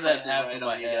 I heard The that price is half right of on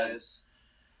my you head. guys.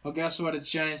 Well, guess what? It's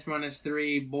Giants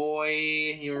 -3.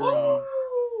 Boy, you were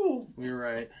wrong. We were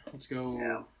right. Let's go.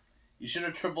 Yeah. You should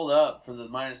have tripled up for the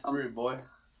 -3, boy.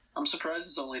 I'm surprised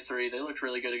it's only 3. They looked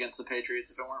really good against the Patriots.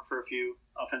 If it weren't for a few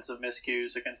offensive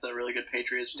miscues against that really good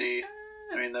Patriots D,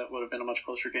 I mean, that would have been a much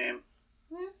closer game.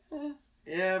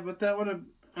 Yeah, but that would have...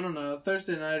 I don't know.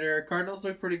 Thursday nighter. Cardinals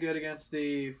look pretty good against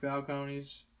the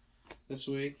Falcons this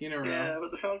week. You never know. Yeah, but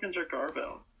the Falcons are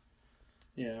Garbo.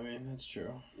 Yeah, I mean, that's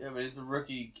true. Yeah, but he's a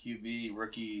rookie QB,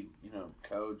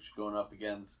 coach going up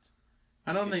against...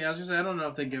 I don't know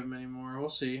if they give him any more. We'll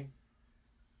see.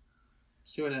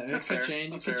 See what happens. It could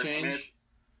change. That's It could fair. I mean, change.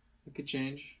 It could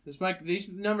change. These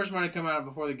numbers might have come out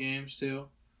before the games too.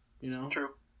 You know.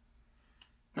 True.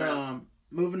 Fair enough.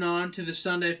 Moving on to the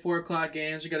Sunday 4 o'clock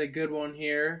games. We got a good one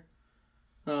here.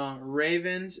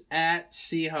 Ravens at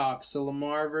Seahawks. So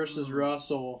Lamar versus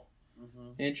Russell.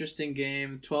 Mm-hmm. Interesting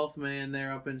game. 12th man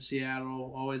there up in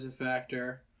Seattle. Always a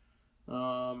factor.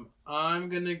 I'm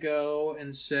gonna go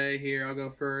and say here. I'll go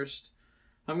first.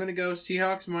 I'm going to go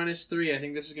Seahawks -3. I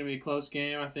think this is going to be a close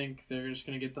game. I think they're just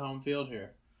going to get the home field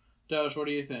here. Doge, what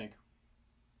do you think?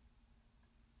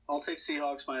 I'll take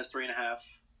Seahawks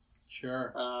 -3.5.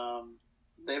 Sure.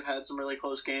 They've had some really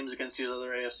close games against the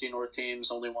other AFC North teams.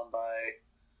 Only won by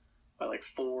like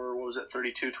 4. What was it?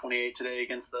 32-28 today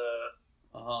against the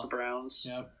Browns.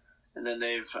 Yep. And then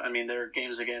their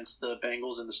games against the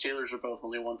Bengals and the Steelers are both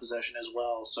only 1 possession as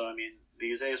well. So I mean,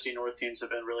 these AFC North teams have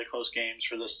been really close games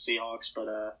for the Seahawks,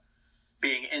 but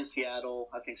being in Seattle,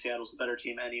 I think Seattle's the better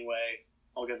team anyway.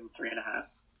 I'll give them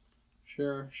 3.5.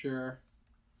 Sure.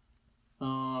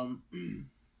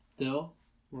 Dill,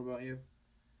 what about you?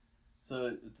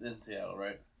 So it's in Seattle,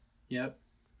 right? Yep.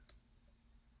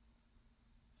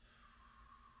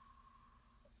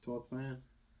 12th man.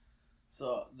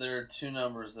 So there are 2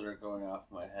 numbers that are going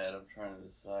off my head. I'm trying to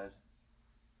decide.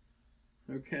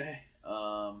 Okay.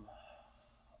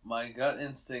 My gut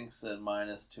instinct said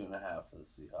 -2.5 for the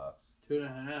Seahawks.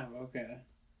 2.5. Okay.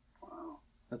 Wow.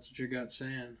 That's what your gut's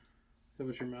saying. Is that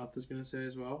what your mouth is going to say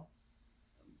as well?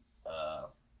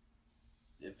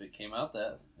 If it came out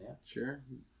that, yeah. Sure.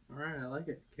 All right, I like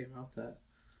it. Came out that.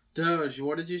 Doge,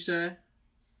 what did you say?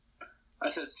 I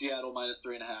said Seattle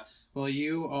 -3.5. Well,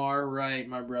 you are right,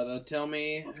 my brother. Tell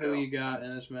me Let's who go. you got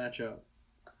in this matchup.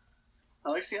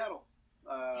 I like Seattle.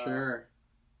 Sure.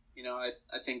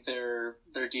 I think their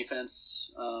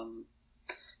defense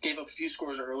gave up a few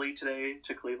scores early today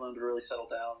to Cleveland to really settle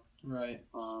down. Right.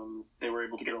 They were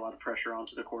able to get a lot of pressure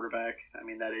onto the quarterback. I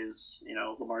mean, that is,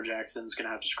 Lamar Jackson's going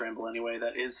to have to scramble anyway.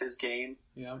 That is his game.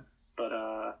 Yeah.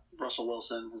 But Russell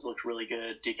Wilson has looked really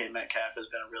good. DK Metcalf has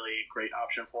been a really great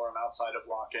option for him outside of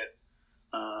Lockett.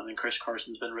 And Chris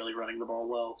Carson's been really running the ball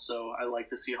well. So I like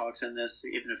the Seahawks in this,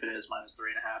 even if it is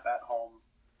 -3.5 at home.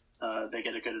 They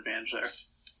get a good advantage there.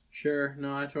 Sure.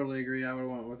 No, I totally agree. I would have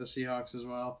went with the Seahawks as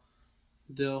well.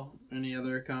 Dill, any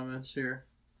other comments here?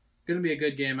 Going to be a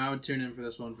good game. I would tune in for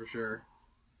this one for sure.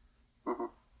 Mm-hmm.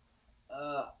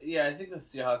 Yeah, I think the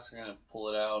Seahawks are going to pull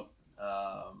it out.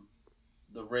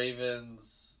 The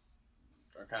Ravens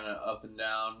are kind of up and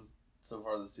down so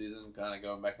far this season, kind of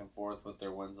going back and forth with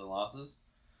their wins and losses.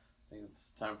 I think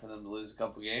it's time for them to lose a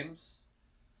couple games.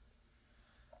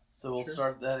 So we'll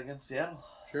start that against Seattle.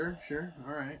 Sure.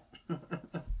 All right.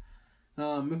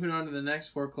 Moving on to the next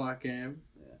 4 o'clock game.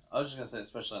 Yeah, I was just going to say,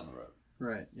 especially on the road.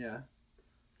 Right, yeah.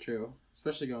 True.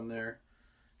 Especially going there.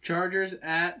 Chargers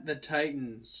at the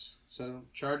Titans. So,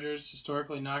 Chargers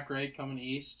historically not great coming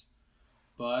east,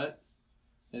 but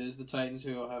it is the Titans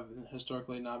who have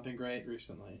historically not been great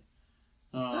recently.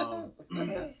 I'm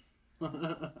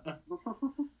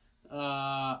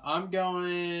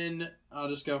going, I'll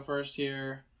just go first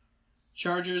here.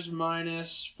 Chargers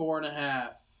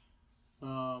 -4.5.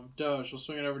 Doge, we'll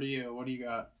swing it over to you. What do you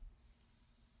got?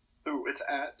 Ooh, it's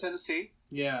at Tennessee.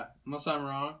 Yeah, unless I'm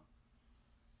wrong.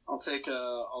 I'll take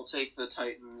the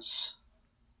Titans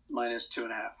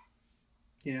 -2.5.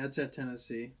 Yeah, it's at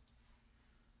Tennessee.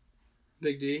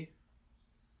 Big D.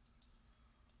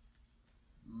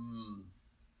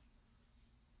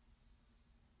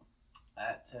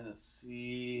 At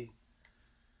Tennessee.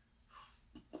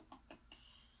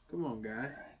 Come on,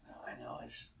 guy. I know.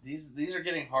 These are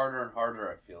getting harder and harder,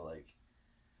 I feel like.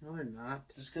 No, they're not.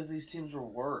 Just because these teams are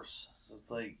worse. So it's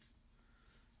like...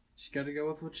 Just got to go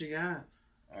with what you got.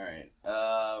 All right.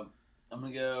 I'm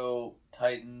going to go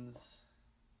Titans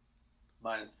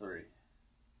 -3.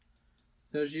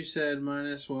 Those you said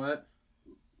minus what?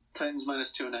 Titans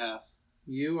 -2.5.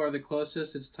 You are the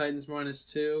closest. It's Titans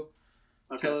 -2.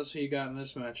 Okay. Tell us who you got in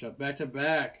this matchup. Back to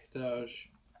back, Doge.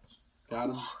 Got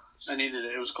him. I needed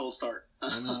it. It was a cold start.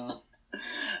 I know.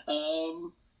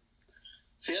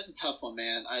 See, that's a tough one,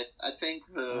 man. I think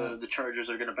the Chargers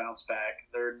are going to bounce back.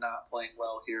 They're not playing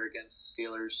well here against the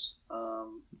Steelers.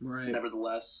 Right.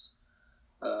 Nevertheless,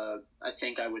 I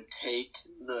think I would take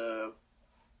the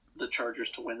Chargers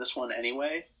to win this one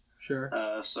anyway. Sure.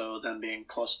 So them being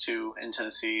 +2 in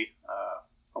Tennessee,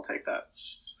 I'll take that.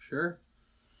 Sure.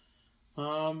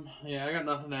 Yeah, I got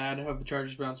nothing to add. I hope the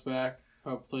Chargers bounce back.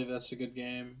 Hopefully that's a good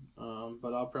game.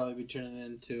 But I'll probably be tuning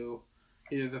in to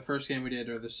either the first game we did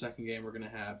or the second game we're going to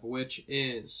have, which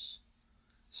is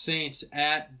Saints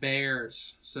at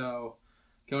Bears. So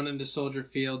going into Soldier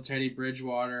Field, Teddy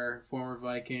Bridgewater, former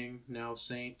Viking, now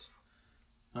Saint.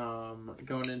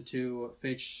 Going into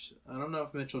I don't know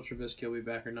if Mitchell Trubisky will be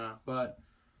back or not, but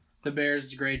the Bears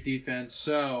is a great defense.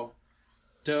 So,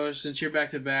 Doge, since you're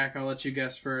back to back, I'll let you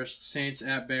guess first. Saints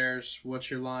at Bears.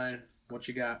 What's your line? What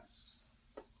you got?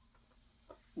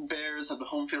 Bears have the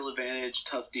home field advantage,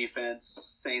 tough defense.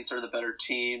 Saints are the better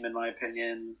team, in my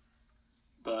opinion.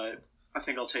 But I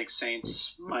think I'll take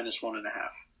Saints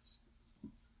 -1.5.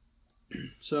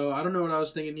 So, I don't know what I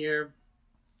was thinking here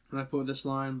when I put this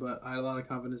line, but I had a lot of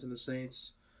confidence in the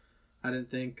Saints. I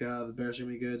didn't think the Bears were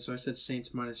going to be good, so I said Saints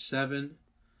 -7.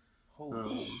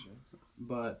 Holy shit.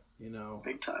 But, you know,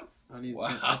 big time.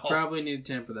 I probably need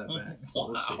to temper that back.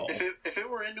 Wow. We'll see. If it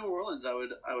were in New Orleans, I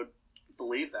would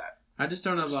believe that. I just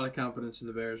don't have a lot of confidence in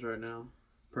the Bears right now.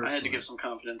 Personally. I had to give some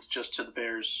confidence just to the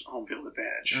Bears' home field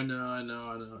advantage. I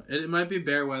know. It might be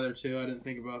bear weather, too. I didn't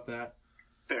think about that.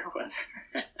 Bear weather.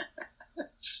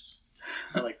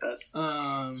 I like that.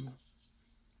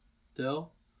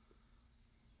 Dill?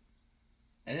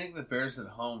 I think the Bears at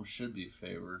home should be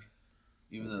favored,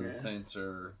 even though the Saints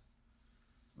are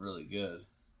really good.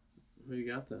 Who you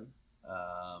got then?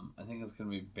 I think it's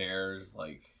going to be Bears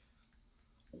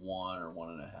 1 or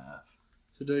 1.5.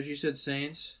 So, Doge, you said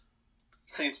Saints?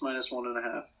 Saints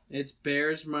 -1.5. It's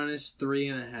Bears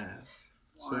 -3.5.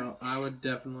 So, I would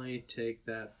definitely take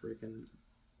that freaking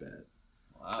bet.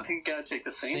 Wow. I think you got to take the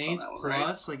Saints on that one,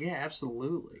 plus, right? yeah,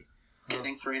 absolutely.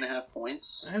 Getting 3.5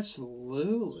 points?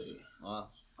 Absolutely. Wow.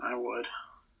 I would.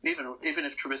 Even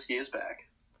if Trubisky is back.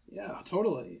 Yeah,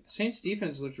 totally. The Saints'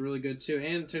 defense looked really good, too,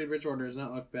 and Teddy Bridgewater does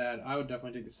not look bad. I would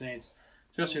definitely take the Saints,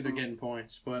 especially if they're getting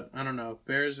points. But, I don't know.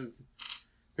 Bears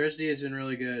D has been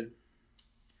really good.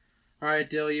 All right,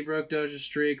 Dill, you broke Doge's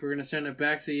streak. We're going to send it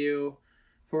back to you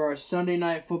for our Sunday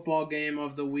night football game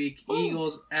of the week. Ooh.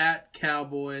 Eagles at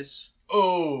Cowboys.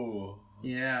 Oh.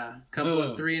 Yeah. Couple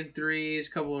of 3-3s,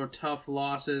 couple of tough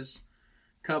losses,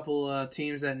 couple of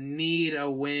teams that need a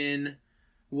win.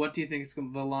 What do you think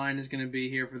the line is going to be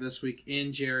here for this week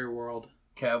in Jerry World?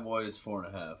 Cowboys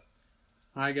 4.5.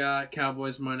 I got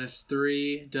Cowboys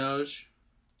 -3. Doge?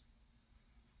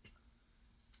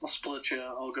 I'll split you.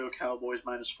 I'll go Cowboys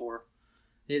 -4.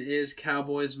 It is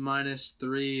Cowboys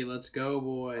 -3. Let's go,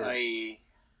 boys.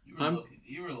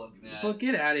 You were looking at But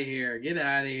get out of here. Get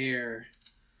out of here.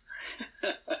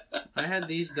 I had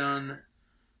these done.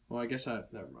 Well, I guess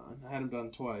never mind. I had them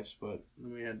done twice, but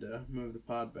then we had to move the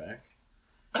pod back.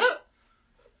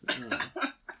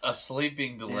 A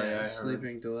sleeping delay, yeah, I heard.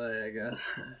 Sleeping delay, I guess.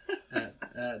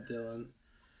 at Dylan.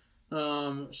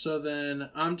 So then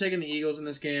I'm taking the Eagles in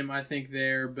this game. I think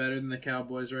they're better than the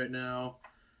Cowboys right now.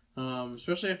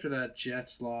 Especially after that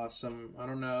Jets loss. I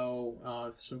don't know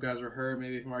if some guys were hurt.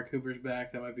 Maybe if Mark Cooper's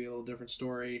back, that might be a little different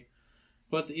story.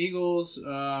 But the Eagles,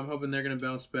 I'm hoping they're going to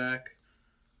bounce back.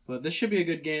 But this should be a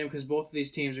good game because both of these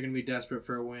teams are going to be desperate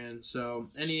for a win. So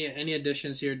any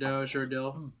additions here, Doge or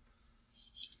Dill?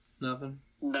 Nothing?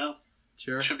 No.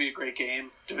 Sure. It should be a great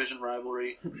game. Division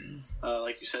rivalry.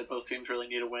 Like you said, both teams really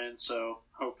need a win. So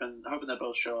hoping that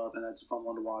both show up and that's a fun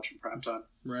one to watch in primetime.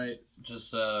 Right.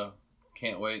 Just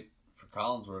can't wait for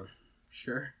Collinsworth.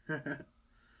 Sure.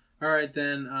 All right,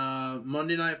 then.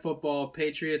 Monday Night Football,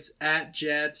 Patriots at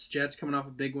Jets. Jets coming off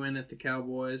a big win at the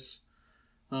Cowboys.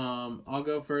 I'll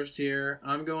go first here.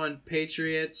 I'm going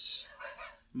Patriots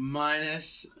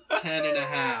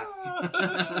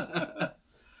 -10.5.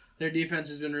 Their defense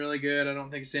has been really good. I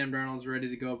don't think Sam Darnold's ready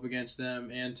to go up against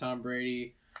them and Tom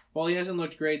Brady. While he hasn't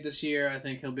looked great this year, I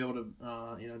think he'll be able to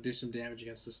do some damage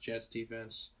against this Jets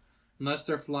defense. Unless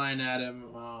they're flying at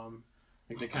him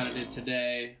like they kind of did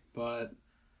today. But,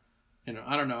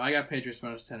 I don't know. I got Patriots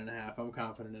 -10.5. I'm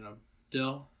confident in them.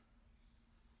 Dill?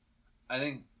 I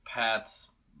think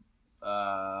Pats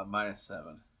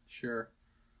 -7. Sure.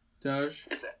 Doge?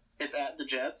 It's at the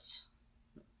Jets.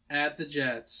 At the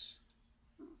Jets.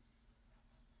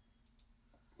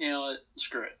 You know what?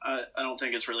 Screw it. I don't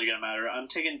think it's really going to matter. I'm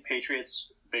taking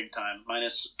Patriots big time,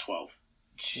 -12.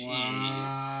 Jeez.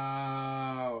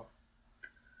 Wow.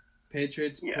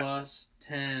 Patriots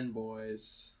 +10,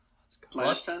 boys. Let's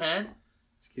go. +10?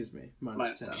 Excuse me.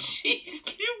 -10. Jeez,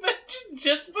 can you imagine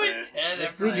Jets by 10?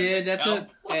 If we did, that's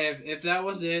if that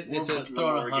was it, We're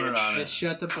throwing 100 on it.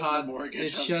 Shut the pod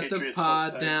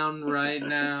down right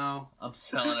now. I'm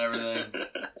selling everything.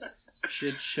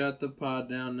 Should shut the pod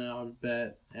down now and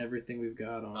bet everything we've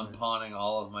got on. I'm pawning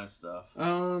all of my stuff.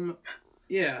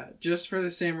 Yeah, just for the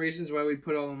same reasons why we'd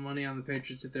put all the money on the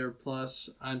Patriots if they were plus.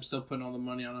 I'm still putting all the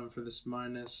money on them for this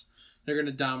minus. They're going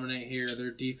to dominate here.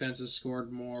 Their defense has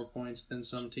scored more points than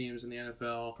some teams in the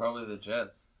NFL. Probably the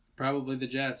Jets. Probably the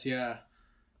Jets, yeah.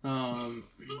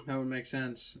 That would make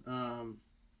sense.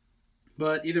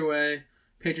 But either way,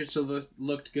 Patriots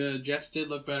looked good. Jets did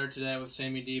look better today with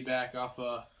Sammy D back off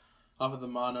of the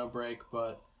mono break,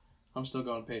 but I'm still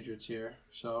going Patriots here.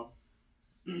 So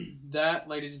that,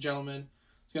 ladies and gentlemen,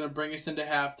 is going to bring us into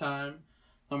halftime.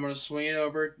 I'm going to swing it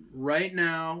over right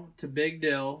now to Big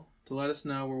Dill to let us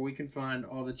know where we can find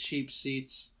all the Cheap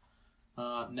Seats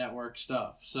network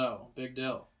stuff. So, Big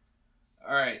Dill.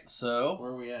 All right, so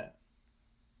where are we at?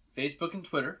 Facebook and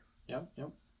Twitter. Yep.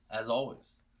 As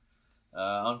always.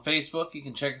 On Facebook, you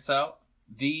can check us out,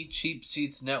 The Cheap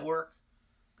Seats Network.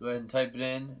 Go ahead and type it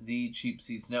in, The Cheap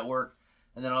Seats Network.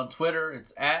 And then on Twitter,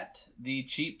 it's at The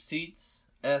Cheap Seats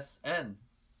SN.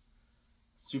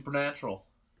 Supernatural.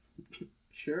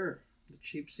 Sure. The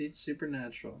Cheap Seats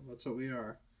Supernatural. That's what we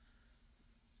are.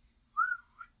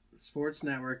 Sports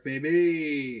Network,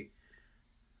 baby.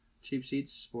 Cheap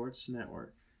Seats Sports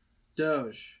Network.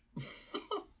 Doge.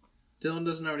 Dylan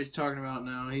doesn't know what he's talking about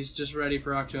now. He's just ready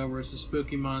for October. It's a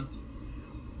spooky month.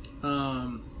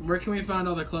 Where can we find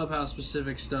all the Clubhouse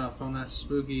specific stuff on that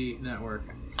spooky network?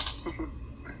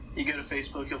 You go to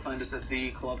Facebook, you'll find us at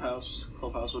the Clubhouse.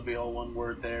 Clubhouse would be all one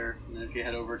word there. And then if you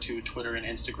head over to Twitter and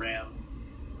Instagram,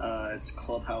 it's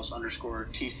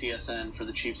Clubhouse_TCSN for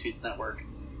the Cheap Seats Network.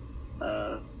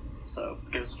 So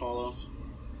give us a follow,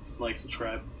 like,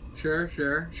 subscribe. Sure.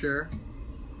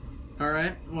 All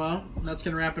right, well, that's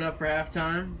going to wrap it up for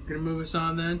halftime. Going to move us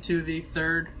on then to the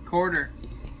third quarter.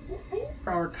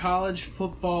 Our college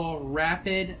football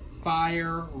Wrapid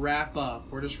Fire Wrap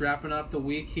Up. We're just wrapping up the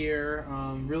week here.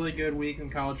 Really good week in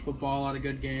college football, a lot of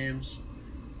good games.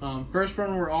 First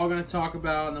one we're all going to talk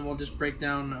about, and then we'll just break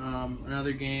down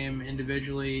another game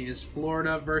individually, is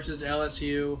Florida versus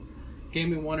LSU. Game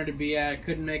we wanted to be at,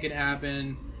 couldn't make it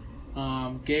happen.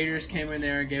 Gators came in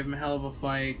there and gave them a hell of a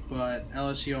fight, but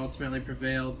LSU ultimately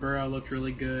prevailed. Burrow looked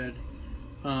really good.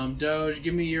 Doge,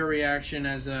 give me your reaction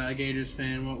as a Gators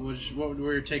fan. What were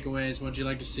your takeaways? What would you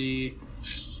like to see?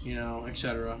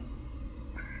 Etc.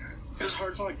 It was a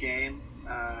hard-fought game.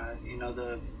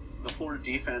 The Florida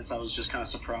defense, I was just kind of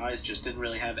surprised, just didn't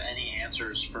really have any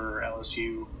answers for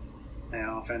LSU. an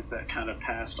offense that kind of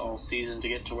passed all season to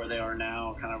get to where they are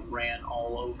now, kind of ran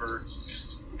all over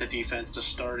the defense to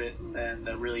start it, and then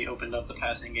that really opened up the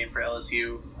passing game for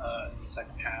LSU in the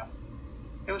second half.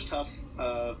 It was tough.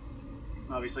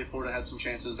 Obviously, Florida had some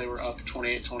chances. They were up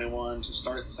 28-21 to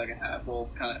start the second half, well,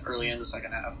 kind of early in the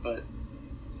second half, but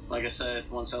like I said,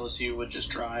 once LSU would just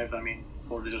drive,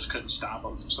 Florida just couldn't stop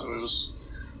them. So it was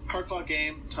a hard-fought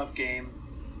game, tough game.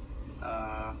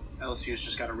 LSU's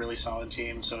just got a really solid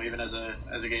team, so even as a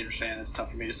Gators fan, it's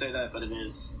tough for me to say that, but it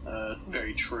is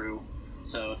very true.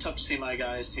 So tough to see my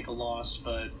guys take a loss,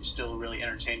 but still a really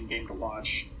entertaining game to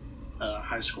watch.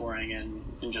 High scoring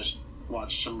and just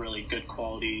watch some really good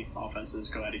quality offenses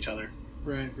go at each other.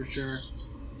 Right, for sure.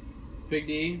 Big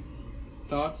D,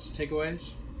 thoughts,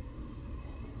 takeaways?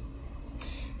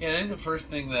 Yeah, I think the first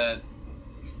thing that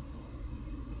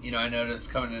I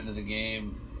noticed coming into the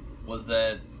game was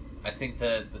that I think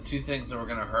that the two things that were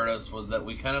going to hurt us was that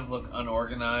we kind of look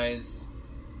unorganized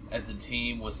as a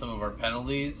team with some of our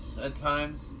penalties at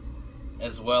times,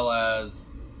 as well as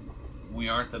we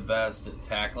aren't the best at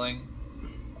tackling.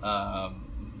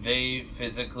 They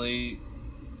physically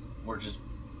were just...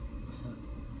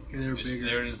 They're bigger.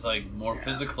 They're just more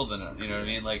physical than us. You know what I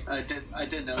mean? I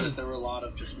did notice there were a lot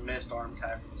of just missed arm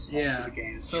tackles. Yeah. The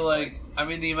game. So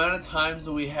the amount of times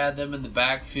that we had them in the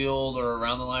backfield or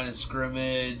around the line of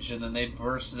scrimmage, and then they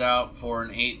bursted out for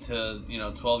an 8 to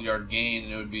 12-yard gain,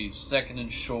 and it would be second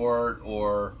and short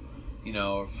or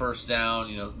first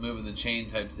down, moving the chain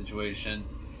type situation.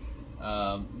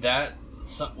 That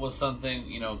was something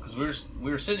because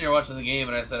we were sitting here watching the game,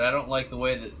 and I said I don't like the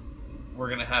way that we're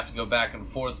going to have to go back and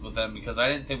forth with them because I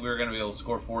didn't think we were going to be able to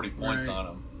score 40 points on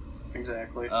them.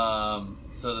 Exactly.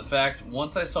 So the fact,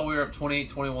 once I saw we were up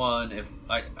 28-21,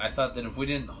 I thought that if we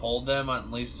didn't hold them on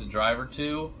at least a drive or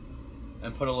two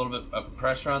and put a little bit of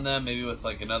pressure on them, maybe with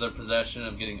another possession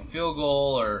of getting a field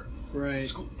goal or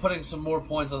putting some more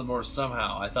points on the board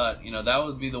somehow, I thought, that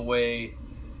would be the way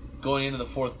going into the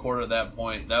fourth quarter at that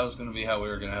point. That was going to be how we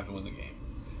were going to have to win the game.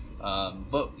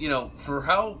 But, for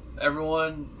how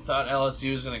everyone thought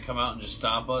LSU was going to come out and just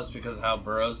stomp us because of how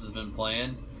Burrows has been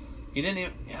playing, he didn't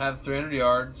even have 300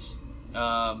 yards.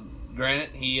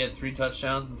 Granted, he had 3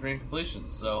 touchdowns and 3 incompletions.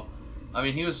 So,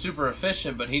 he was super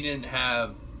efficient, but he didn't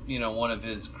have, one of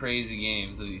his crazy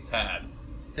games that he's had.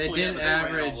 They did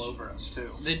average. They ran all over us, too.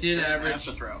 They did average. Have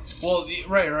to throw. Well,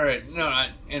 right. No,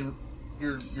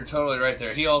 You're totally right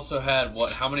there. He also had,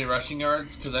 how many rushing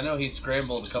yards? Because I know he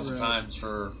scrambled a couple times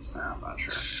for... I'm not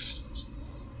sure.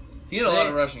 He had a lot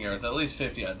of rushing yards, at least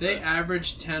 50, I'd say. They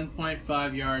averaged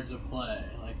 10.5 yards a play.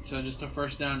 So just a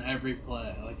first down every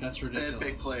play. That's ridiculous. They had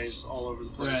big plays all over the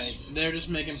place. Right. They're just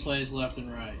making plays left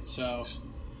and right. So,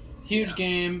 huge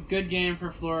game. Good game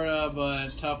for Florida,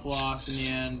 but tough loss in the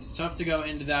end. It's tough to go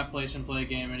into that place and play a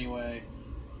game anyway,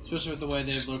 especially with the way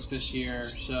they've looked this year.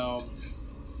 So...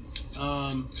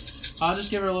 I'll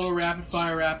just give her a little rapid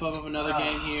fire wrap up of another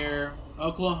game here.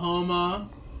 Oklahoma.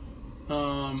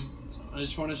 I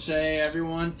just want to say,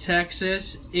 everyone,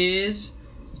 Texas is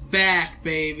back,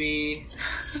 baby.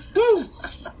 Woo!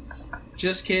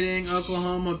 Just kidding.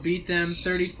 Oklahoma beat them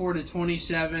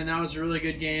 34-27. That was a really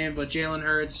good game, but Jalen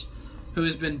Hurts, who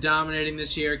has been dominating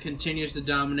this year, continues to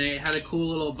dominate. Had a cool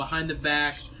little behind the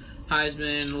back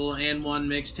Heisman, little and one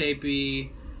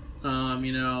mixtapey. A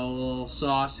little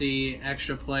saucy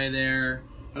extra play there.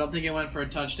 I don't think it went for a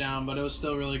touchdown, but it was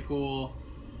still really cool.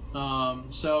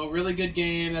 So, really good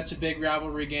game. That's a big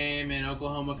rivalry game, and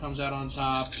Oklahoma comes out on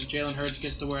top. Jalen Hurts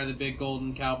gets to wear the big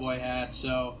golden cowboy hat,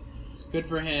 so good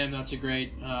for him. That's a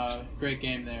great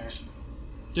game there.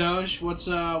 Doge, what's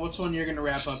one you're going to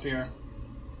wrap up here?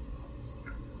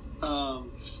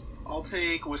 I'll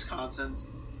take Wisconsin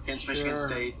against Michigan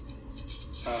State.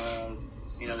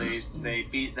 They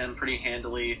beat them pretty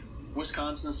handily.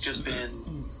 Wisconsin's just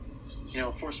been,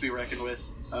 forced to be reckoned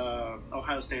with.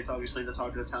 Ohio State's obviously the talk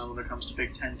of the town when it comes to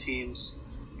Big Ten teams,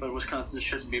 but Wisconsin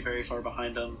shouldn't be very far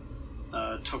behind them.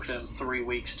 Took them 3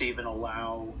 weeks to even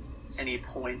allow any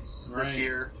points this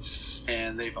year,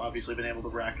 and they've obviously been able to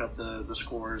rack up the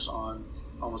scores on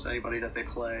almost anybody that they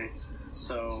play.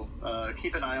 So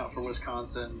keep an eye out for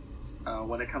Wisconsin.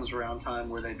 When it comes around time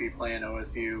where they'd be playing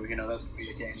OSU, that's going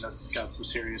to be a game that's got some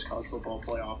serious college football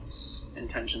playoff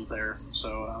intentions there.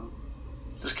 So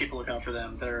just keep a lookout for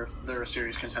them. They're a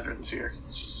serious contender this year.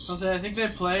 I think they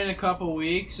play in a couple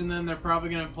weeks, and then they're probably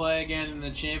going to play again in the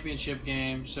championship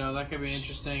game. So that could be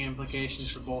interesting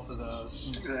implications for both of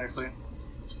those. Exactly.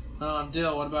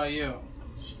 Dill, what about you?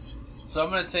 So I'm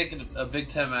going to take a Big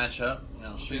Ten matchup.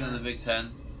 Speaking of the Big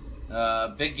Ten,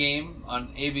 big game on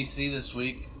ABC this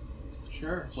week.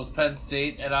 Sure. Was Penn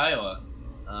State at Iowa.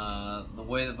 The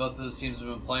way that both of those teams have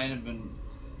been playing have been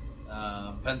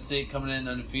Penn State coming in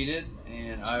undefeated,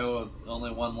 and Iowa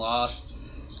only one loss.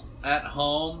 At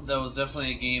home, that was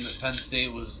definitely a game that Penn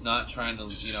State was not trying to,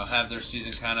 have their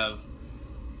season kind of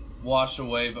washed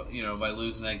away, by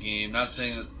losing that game. Not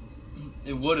saying that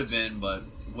it would have been, but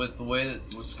with the way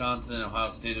that Wisconsin and Ohio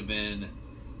State have been,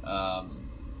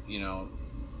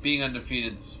 being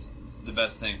undefeated is the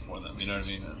best thing for them. You know what I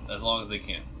mean? As long as they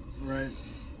can. Right.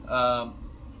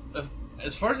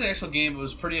 As far as the actual game, it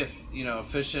was pretty,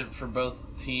 efficient for both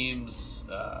teams.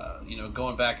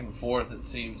 Going back and forth, it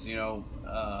seems. They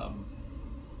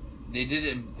did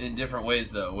it in different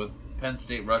ways though. With Penn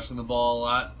State rushing the ball a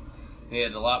lot, they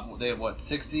had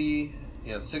 60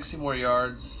 more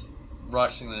yards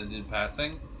rushing than they did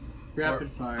passing.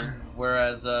 Rapid fire.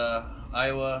 Whereas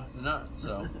Iowa did not.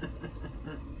 So,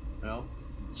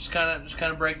 just kind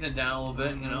of breaking it down a little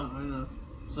bit. I know.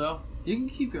 So you can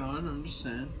keep going. I'm just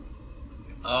saying.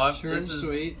 Oh, Short and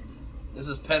sweet. This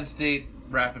is Penn State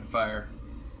Rapid Fire.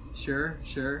 Sure.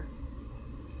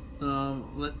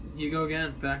 Let you go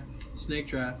again. Back snake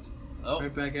draft. Oh,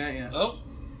 right back at you. Oh.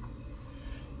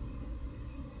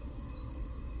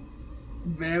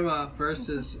 Bama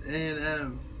versus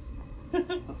A&M.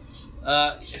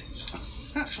 So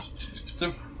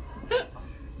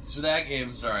for that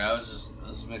game, sorry, I was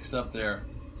mixed up there.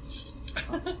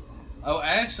 Oh,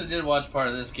 I actually did watch part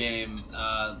of this game.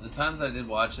 The times I did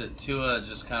watch it, Tua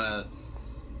just kind of,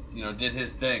 did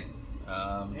his thing.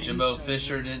 Jimbo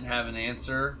Fisher didn't have an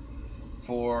answer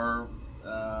for,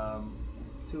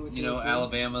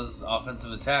 Alabama's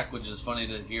offensive attack, which is funny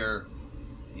to hear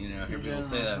people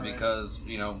say that because,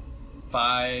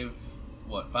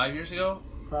 5 years ago?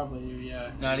 Probably,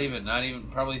 yeah. Not even,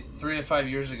 probably 3 to 5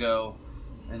 years ago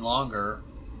and longer,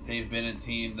 they've been a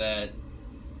team that,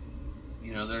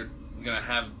 they're going to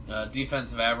have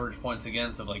defensive average points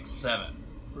against of 7.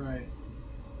 Right.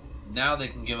 Now they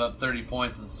can give up 30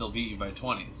 points and still beat you by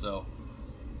 20. So,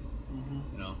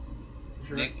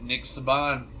 Sure. Nick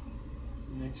Saban.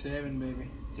 Nick Saban, baby.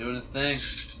 Doing his thing.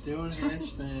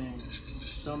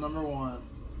 Still number 1.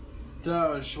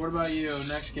 Doge, what about you?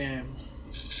 Next game.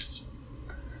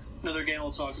 Another game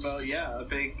we'll talk about. Yeah, a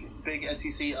big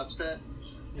SEC upset.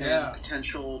 Yeah. And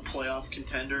potential playoff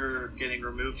contender getting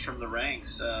removed from the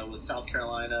ranks with South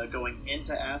Carolina going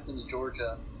into Athens,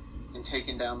 Georgia, and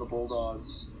taking down the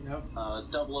Bulldogs. Yep.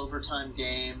 Double overtime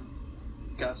game.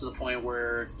 Got to the point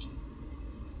where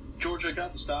Georgia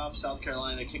got the stop. South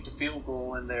Carolina kicked a field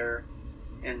goal in their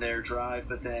drive,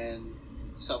 but then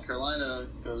South Carolina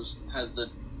has the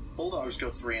Bulldogs go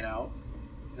 3 and out.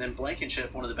 And then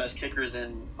Blankenship, one of the best kickers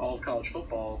in all of college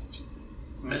football,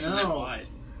 misses it wide.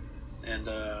 And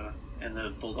the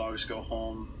Bulldogs go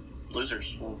home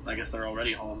losers. Well, I guess they're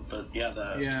already home, but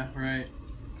yeah, right.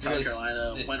 South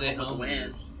Carolina went home with a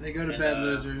win. They go to bed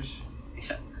losers.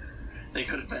 Yeah, they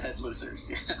go to bed losers.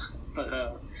 Yeah,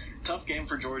 but tough game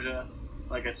for Georgia.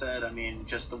 Like I said,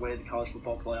 just the way the college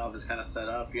football playoff is kind of set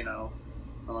up,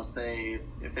 unless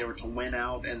if they were to win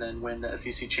out and then win the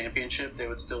SEC championship, they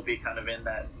would still be kind of in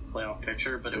that playoff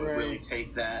picture. But it would really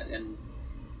take that and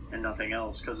nothing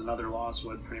else, because another loss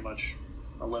would pretty much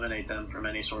eliminate them from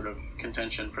any sort of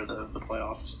contention for the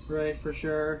playoffs. Right, for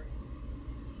sure.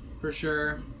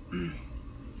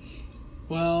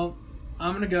 Well,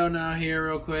 I'm going to go now here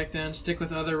real quick then, stick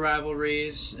with other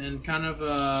rivalries and kind of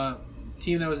a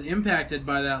team that was impacted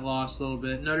by that loss a little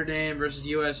bit. Notre Dame versus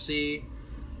USC.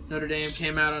 Notre Dame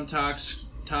came out on top.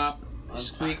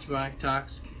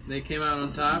 They came out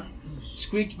on top.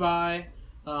 Squeaked by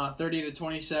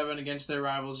 30-27 against their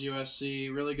rivals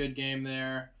USC. Really good game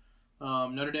there.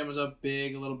 Notre Dame was up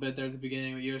big a little bit there at the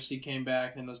beginning, but USC came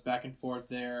back and was back and forth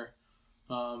there.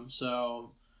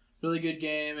 So really good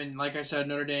game, and like I said,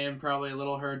 Notre Dame probably a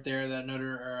little hurt there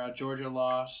that Georgia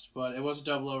lost, but it was a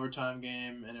double overtime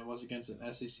game and it was against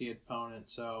an SEC opponent.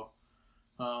 So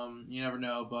you never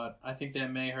know, but I think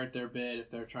that may hurt their bid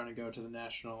if they're trying to go to the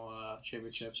national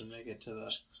championship and make it to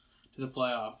the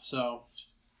playoff. So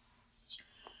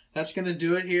that's going to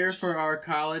do it here for our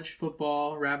college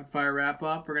football rapid fire wrap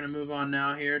up. We're going to move on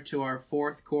now here to our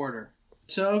fourth quarter.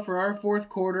 So for our fourth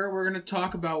quarter, we're going to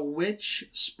talk about which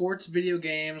sports video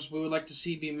games we would like to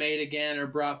see be made again or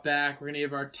brought back. We're going to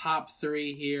give our top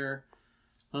 3 here.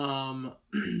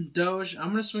 Doge,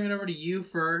 I'm going to swing it over to you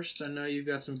first. I know you've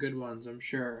got some good ones, I'm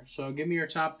sure. So give me your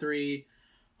top 3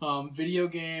 video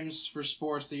games for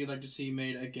sports that you'd like to see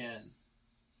made again.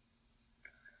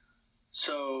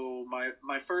 So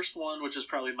my first one, which is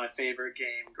probably my favorite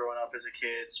game growing up as a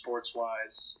kid,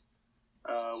 sports-wise,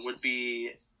 would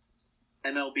be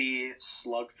MLB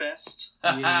Slugfest.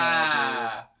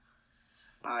 Yeah,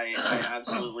 I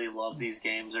absolutely love these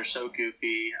games. They're so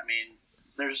goofy. I mean,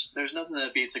 there's nothing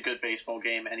that beats a good baseball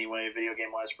game anyway, video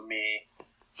game wise for me.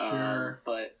 Sure.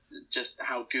 But just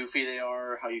how goofy they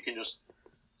are, how you can just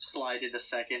slide into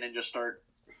second and just start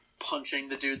punching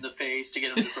the dude in the face to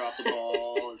get him to drop the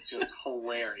ball. It's just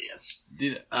hilarious.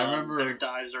 Dude, I remember their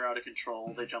dives are out of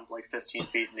control. They jump like 15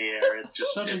 feet in the air. It's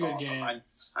just such a good awesome. game.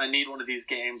 I need one of these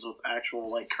games with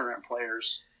actual like current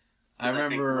players. I remember I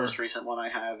think the most recent one I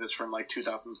have is from like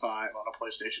 2005 on a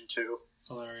PlayStation 2.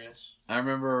 Hilarious. I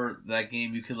remember that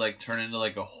game. You could like turn into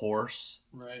like a horse,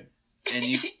 Right? and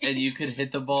you could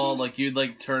hit the ball like you'd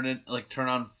like turn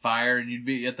on fire, and you'd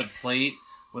be at the plate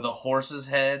with a horse's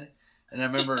head. And I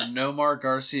remember Nomar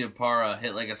Garciaparra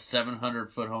hit like a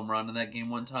 700-foot home run in that game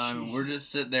one time, and we're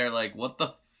just sitting there like, what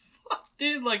the fuck,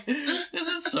 dude? Like, this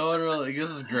is so unreal. Like, this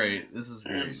is great. This is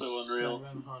great. It's so unreal.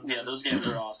 Yeah, those games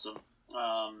are awesome.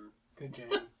 Good game.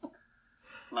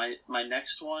 My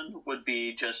next one would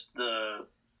be just the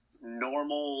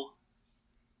normal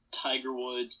Tiger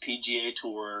Woods PGA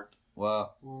Tour.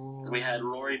 Wow. Ooh. We had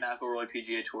Rory McIlroy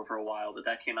PGA Tour for a while, but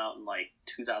that came out in like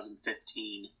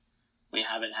 2015. We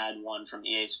haven't had one from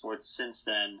EA Sports since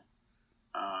then.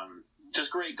 Just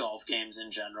great golf games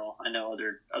in general. I know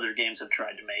other games have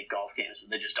tried to make golf games, but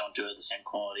they just don't do it the same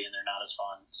quality, and they're not as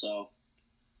fun. So,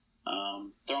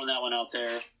 throwing that one out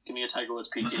there. Give me a Tiger Woods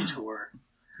PGA Tour.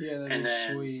 Yeah, that'd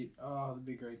be sweet. Oh, that'd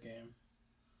be a great game.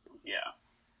 Yeah.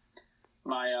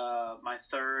 My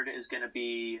third is going to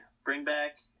be bring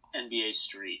back NBA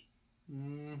Street.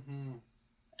 Mm-hmm.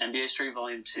 NBA Street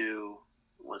Volume 2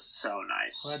 was so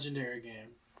nice. Legendary game.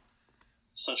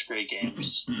 Such great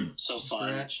games. So fun.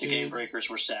 Scratch, the dude. game breakers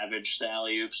were savage. The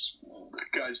alley-oops.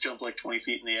 Guys jumped like 20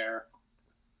 feet in the air.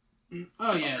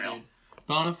 Oh, It's yeah, unreal. dude.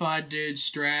 Bonafide dude,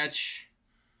 Stretch.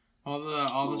 All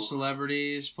the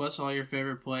celebrities, plus all your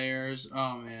favorite players.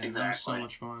 Oh, man. That was so Exactly.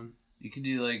 much fun. You could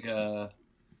do like a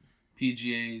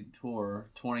PGA Tour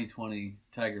 2020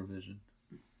 Tiger Vision.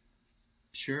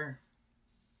 Sure.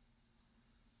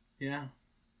 Yeah.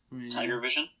 I mean, Tiger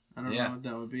Vision? I don't Yeah. know what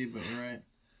that would be, but you're right.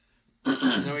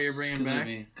 Is that what you're bringing back?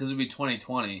 Because it'd be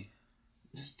 2020.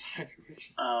 Just Tiger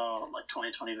Vision. Oh, like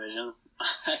 2020 Vision.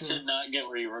 I did not get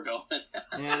where you were going.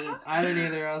 Yeah, I didn't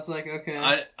either. I was like, okay.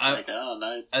 It's like, oh,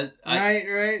 nice.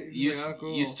 Right. You, Like, oh,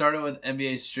 cool. you started with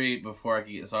NBA Street before I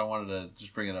could get, so I wanted to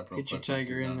just bring it up real Get your quick. once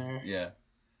Tiger you're in done. there. Yeah.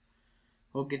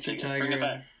 Well, get your Bring it Tiger.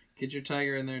 back. Get your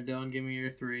Tiger in there, Dylan. Give me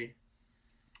your 3.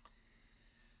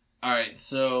 All right,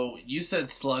 so you said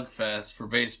Slugfest for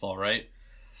baseball, right?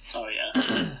 Oh,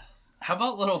 yeah. How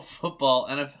about little football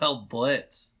NFL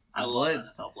Blitz? I love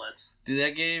NFL Blitz. Dude,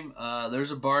 that game, there's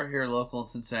a bar here local in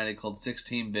Cincinnati called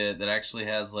 16-Bit that actually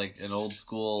has, like, an old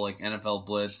school, like, NFL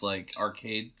Blitz, like,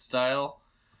 arcade style.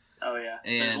 Oh, yeah.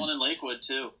 And- There's one in Lakewood,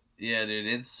 too. Yeah, dude,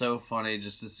 it's so funny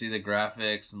just to see the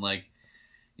graphics and, like,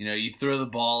 you know, you throw the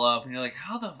ball up and you're like,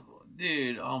 how the...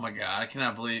 Dude, oh my god, I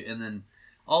cannot believe... And then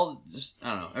I don't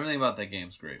know, everything about that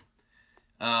game's great.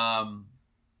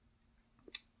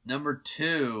 Number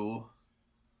 2...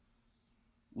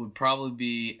 would probably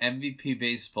be MVP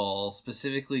Baseball,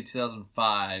 specifically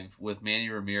 2005, with Manny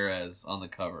Ramirez on the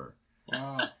cover.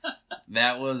 Wow.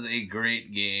 That was a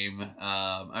great game.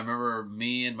 I remember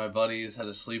me and my buddies had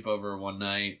a sleepover one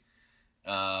night.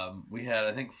 We had,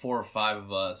 I think, 4 or 5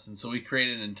 of us, and so we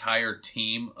created an entire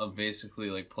team of basically,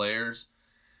 like, players.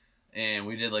 And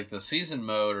we did, like, the season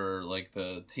mode or, like,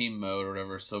 the team mode or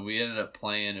whatever, so we ended up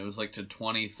playing, it was, like, to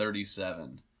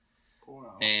 2037.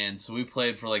 Wow. And so we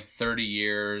played for like 30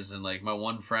 years, and like my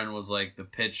one friend was like the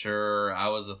pitcher, I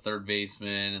was a third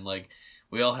baseman, and like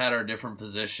we all had our different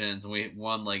positions, and we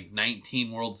won like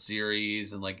 19 World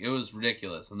Series, and like it was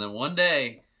ridiculous. And then one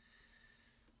day,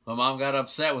 my mom got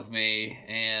upset with me,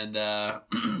 and if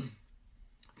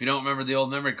you don't remember the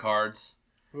old memory cards,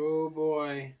 Oh,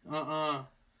 boy.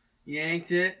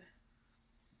 Yanked it.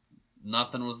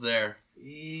 nothing was there.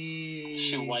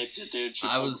 She wiped it, dude. She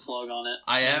I pulled was- the plug on it.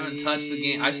 I haven't touched the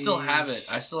game. I still have it.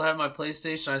 I still have my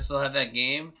PlayStation. I still have that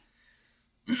game.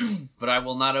 But I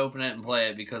will not open it and play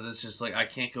it because it's just like I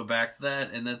can't go back to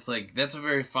that. And that's like, that's a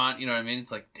very fun, you know what I mean?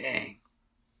 It's like, dang.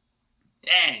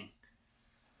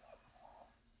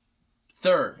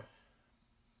 Third,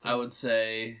 I would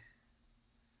say,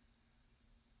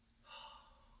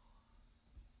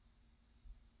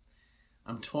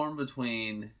 I'm torn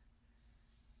between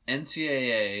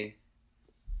NCAA,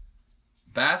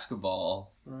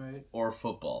 basketball, Right. or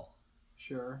football.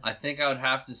 Sure. I think I would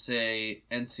have to say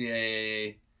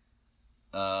NCAA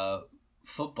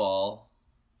football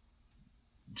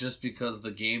just because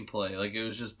the gameplay, like it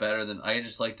was just better than, I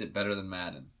just liked it better than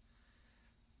Madden.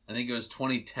 I think it was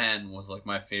 2010 was like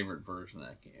my favorite version of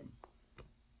that game.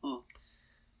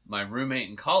 my roommate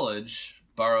in college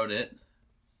borrowed it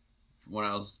when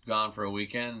I was gone for a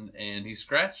weekend, and he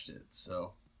scratched it.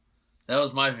 So that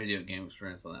was my video game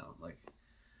experience on that one. Like,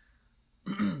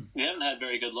 you haven't had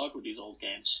very good luck with these old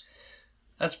games.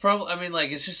 That's probably, I mean,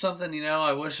 like, it's just something,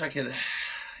 I wish I could,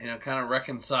 kind of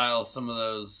reconcile some of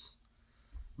those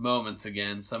moments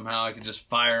again. Somehow I could just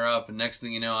fire up, and next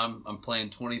thing you know, I'm playing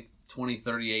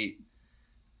 2038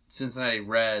 Cincinnati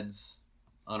Reds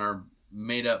on our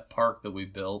made-up park that we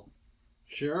built.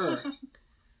 Sure.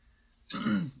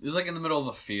 It was like in the middle of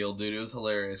a field, dude. It was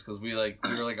hilarious because we were like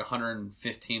a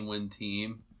 115 win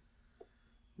team,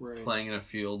 right, playing in a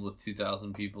field with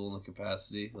 2,000 people in the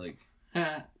capacity. Like,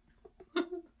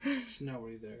 there's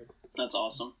nobody there. That's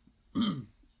awesome.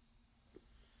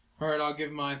 All right, I'll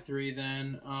give my 3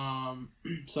 then.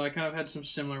 So I kind of had some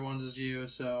similar ones as you.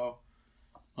 So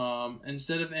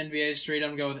instead of NBA Street,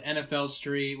 I'm going to go with NFL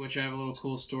Street, which I have a little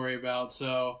cool story about.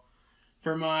 So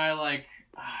for my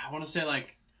I want to say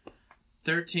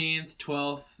 13th,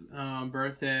 12th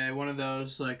birthday, one of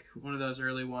those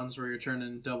early ones where you're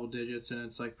turning double digits and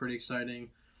it's pretty exciting.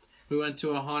 We went to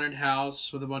a haunted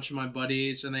house with a bunch of my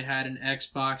buddies and they had an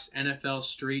Xbox NFL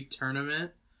Street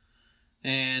tournament.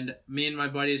 And me and my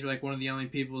buddies were one of the only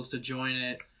people to join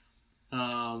it.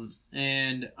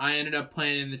 And I ended up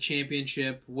playing in the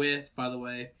championship with, by the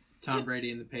way, Tom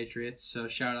Brady and the Patriots. So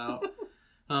shout out.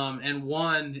 And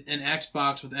won an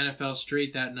Xbox with NFL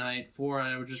Street that night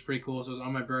and it was just pretty cool. So it was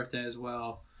on my birthday as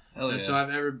well. Hell yeah. And so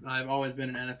I've always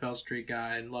been an NFL Street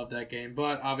guy and loved that game.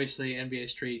 But obviously NBA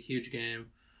Street, huge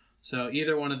game. So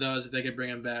either one of those, if they could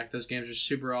bring them back, those games are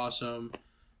super awesome.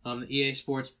 The EA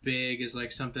Sports Big is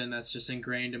something that's just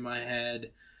ingrained in my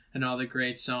head, and all the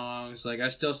great songs. I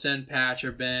still send Patch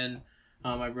or Ben,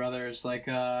 my brothers,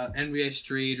 NBA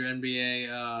Street or NBA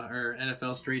or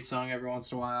NFL Street song every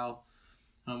once in a while.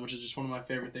 Which is just one of my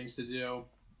favorite things to do.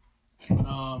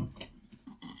 I'm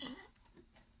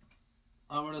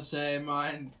gonna say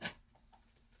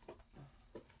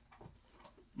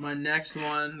my next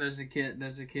one. There's a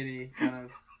kitty kind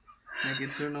of making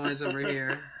some noise over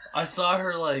here. I saw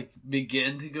her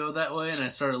begin to go that way, and I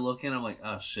started looking. I'm like,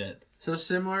 oh shit. So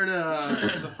similar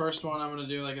to the first one, I'm gonna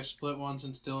do a split one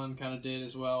since Dylan kind of did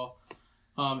as well.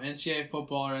 NCAA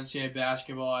football or NCAA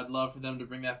basketball. I'd love for them to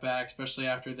bring that back, especially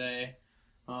after they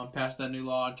pass that new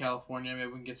law in California. Maybe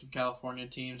we can get some California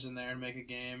teams in there and make a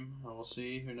game. We'll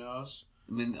see. Who knows?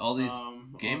 I mean, all these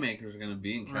game makers are going to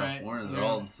be in California. Right, they're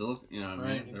all in Silicon. You know what I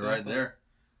mean? They're exactly. right there.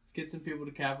 Let's get some people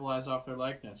to capitalize off their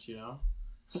likeness,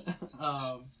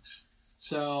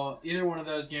 So either one of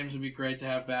those games would be great to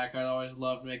have back. I'd always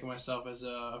loved making myself as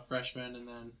a freshman and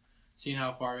then seeing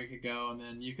how far we could go. And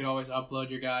then you could always upload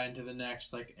your guy into the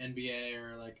next NBA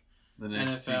or the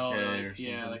next NFL CK or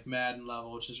something. Madden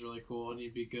level, which is really cool, and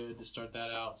he'd be good to start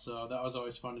that out. So that was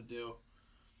always fun to do.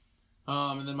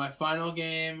 And then my final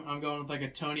game, I'm going with a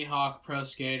Tony Hawk Pro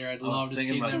Skater. I'd love to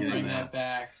see them bring that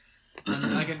back.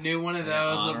 And a new one of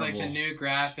those with the new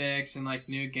graphics and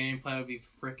new gameplay would be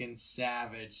freaking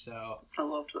savage. So I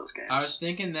loved those games. I was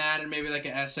thinking that, and maybe a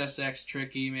SSX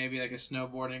Tricky, maybe a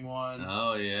snowboarding one.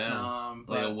 Oh yeah,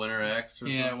 a Winter X or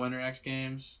something. Yeah, Winter X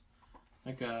games.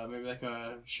 Maybe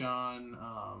a Sean.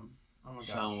 Oh my gosh.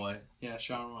 Sean White. Yeah,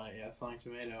 Sean White. Yeah, Flying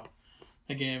Tomato.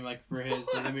 A game for his.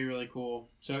 That'd be really cool.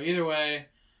 So either way,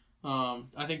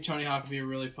 I think Tony Hawk would be a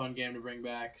really fun game to bring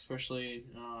back, especially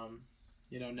now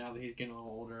that he's getting a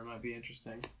little older. It might be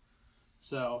interesting.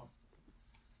 So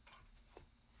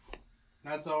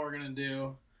that's all we're gonna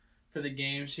do for the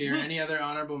games here. Any other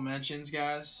honorable mentions,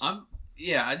 guys?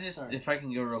 If I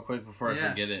can go real quick before I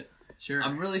forget it. Sure.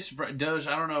 I'm really surprised. Doge,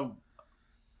 I don't know.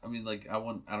 I mean, I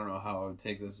don't know how I would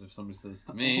take this if somebody says this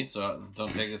to me, so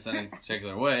don't take this any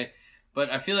particular way. But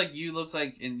I feel like you look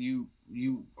and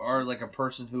you are a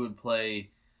person who would play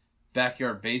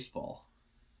backyard baseball.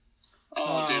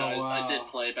 Oh, dude, I did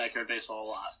play backyard baseball a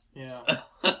lot. Yeah.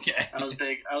 Okay. I was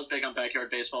big on backyard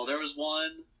baseball. There was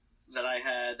one that I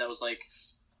had that was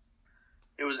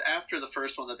it was after the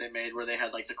first one that they made where they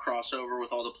had the crossover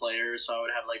with all the players. So I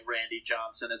would have Randy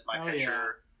Johnson as my pitcher.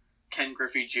 Yeah. Ken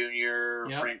Griffey Jr.,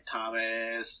 Frank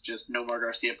Thomas, just Nomar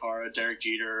Garciaparra, Derek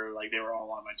Jeter, they were all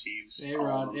on my team.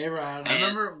 A-Rod. I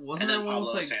remember, wasn't there one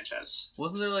Pablo with Sanchez?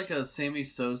 Wasn't there a Sammy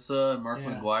Sosa and Mark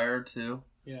McGwire too?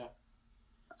 Yeah.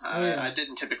 I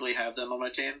didn't typically have them on my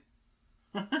team.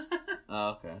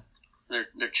 Oh, okay.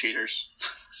 They're cheaters.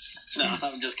 No,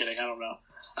 I'm just kidding. I don't know.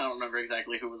 I don't remember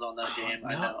exactly who was on that game.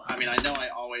 No. I know I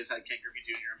always had Ken Griffey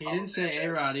Jr. and He didn't say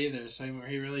A-Rod either, so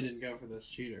he really didn't go for those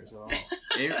cheaters at all.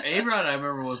 A-Rod, I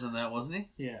remember, was in that, wasn't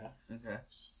he? Yeah. Okay.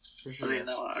 For sure. Was he in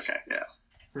that one? Okay, yeah.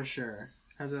 For sure.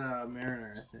 As a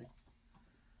Mariner, I think.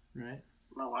 Right?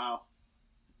 Oh, wow.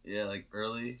 Yeah, like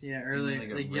early? Yeah, early.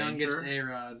 Like the youngest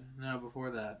A-Rod. No,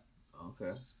 before that.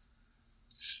 Okay.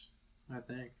 I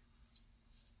think.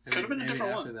 Could have been a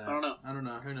different one. That. I don't know. I don't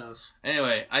know. Who knows?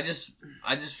 Anyway, I just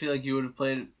feel like you would have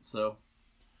played it, so...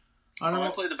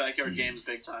 I played the backyard games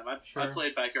big time. I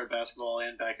played backyard basketball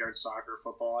and backyard soccer,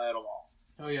 football. I had them all.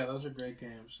 Oh, yeah, those are great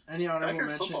games. Any honorable backyard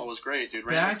mention? Football was great, dude.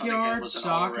 Backyard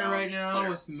soccer right now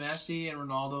with Messi and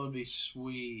Ronaldo would be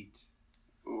sweet.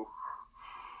 Ooh.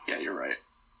 Yeah, you're right.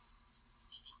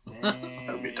 Dang.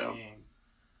 That would be dope.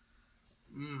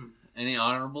 Any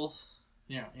honorables?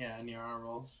 Yeah, any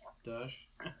honorables? Doge?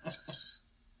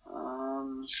 The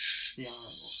honorables.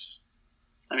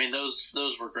 I mean, those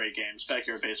were great games.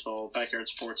 Backyard baseball, backyard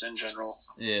sports in general.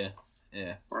 Yeah.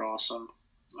 Were awesome.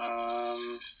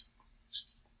 I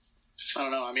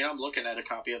don't know. I mean, I'm looking at a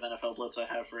copy of NFL Blitz I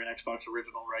have for an Xbox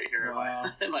original right here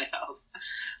in my house.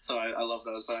 So I love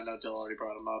those, but I know Dill already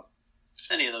brought them up.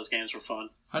 Any of those games were fun.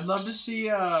 I'd love to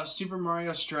see Super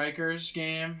Mario Strikers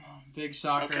game. Big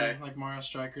soccer, like Mario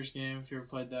Strikers game. If you ever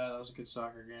played that was a good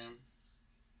soccer game.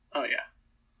 Oh, yeah.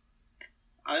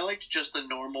 I liked just the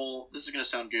normal... This is going to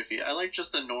sound goofy. I liked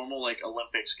just the normal, like,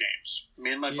 Olympics games.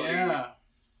 Me and my buddy...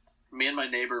 Me and my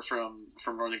neighbor from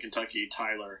Northern Kentucky,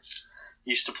 Tyler,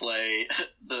 used to play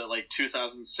the,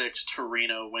 2006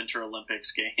 Torino Winter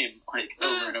Olympics game,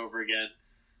 over and over again.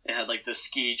 It had, the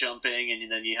ski jumping,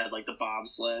 and then you had, the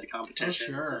bobsled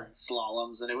competitions and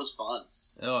slaloms, and it was fun.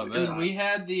 Oh, I bet. We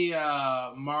had the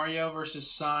Mario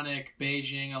versus Sonic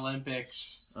Beijing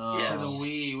Olympics for the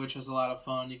Wii, which was a lot of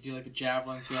fun. You could do, a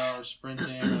javelin throw or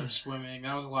sprinting or swimming.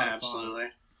 That was a lot of fun. Absolutely.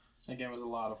 That game was a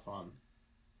lot of fun.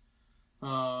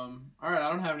 All right, I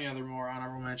don't have any other more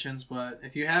honorable mentions, but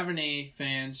if you have any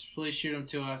fans, please shoot them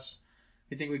to us.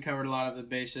 We think we covered a lot of the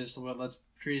bases, but let's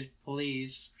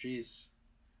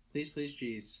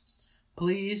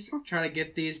please try to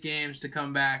get these games to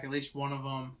come back, at least one of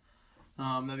them.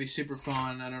 That'd be super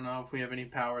fun. I don't know if we have any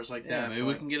powers like that. Maybe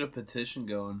we can get a petition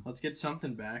going. Let's get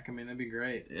something back. I mean, that'd be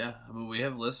great. Yeah, I mean, we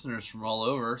have listeners from all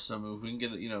over, so if we can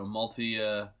get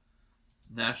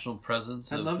national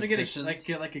presence. I'd love petitions. To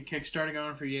get a Kickstarter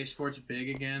going for EA Sports Big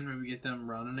again. Maybe get them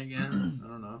running again. I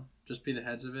don't know. Just be the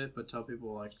heads of it, but tell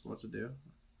people what to do.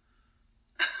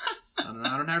 I don't know.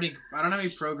 I don't have any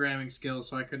programming skills,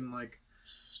 so I couldn't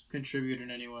contribute in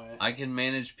any way. I can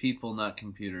manage people, not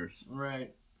computers.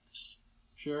 Right.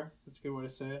 Sure. That's a good way to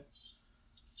say it.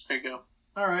 There you go.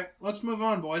 All right. Let's move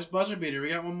on, boys. Buzzer beater. We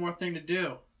got one more thing to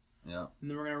do. Yeah. And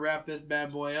then we're going to wrap this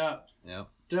bad boy up. Yeah.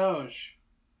 Doge.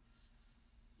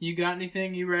 You got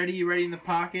anything? You ready? You ready in the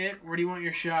pocket? Where do you want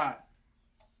your shot?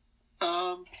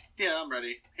 Yeah, I'm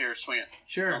ready. Here, swing it.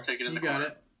 Sure. I'll take it in the corner. You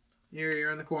got it.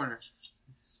 You're in the corner.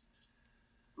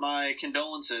 My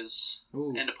condolences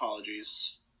and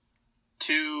apologies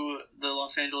to the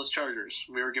Los Angeles Chargers.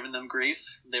 We were giving them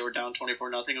grief. They were down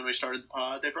 24-0 when we started the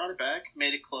pod. They brought it back,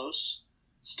 made it close.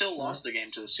 Still lost the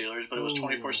game to the Steelers, but it was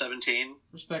 24-17.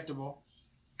 Respectable.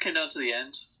 Came down to the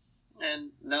end.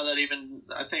 And now that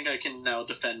I think I can now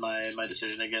defend my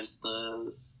decision against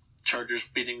the Chargers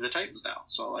beating the Titans now.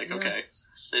 So, okay,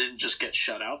 they didn't just get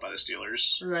shut out by the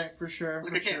Steelers. Right, for sure.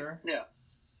 Yeah.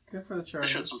 Good for the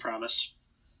Chargers. They showed some promise.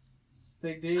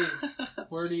 Big D,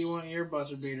 where do you want your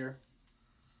buzzer beater?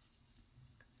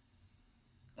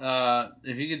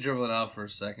 If you could dribble it out for a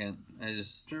second,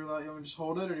 dribble out. You want me to just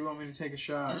hold it, or do you want me to take a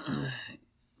shot?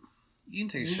 You can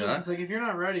take a shot. It's if you're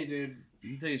not ready, dude.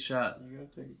 You can take a shot. You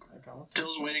gotta take a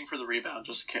Dill's waiting for the rebound,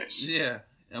 just in case. Yeah,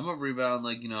 I'm a rebound.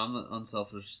 I'm the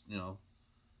unselfish,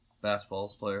 basketball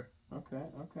player.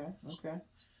 Okay.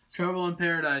 Trouble in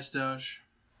Paradise, Doge.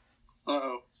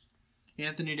 Uh-oh.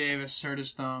 Anthony Davis hurt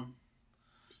his thumb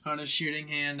on his shooting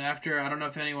hand after, I don't know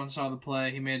if anyone saw the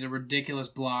play, he made a ridiculous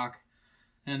block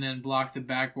and then blocked the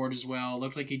backboard as well.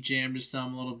 Looked like he jammed his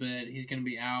thumb a little bit. He's going to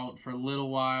be out for a little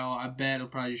while. I bet it'll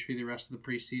probably just be the rest of the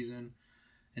preseason,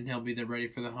 and he'll be there ready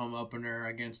for the home opener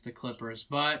against the Clippers.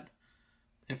 But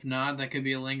if not, that could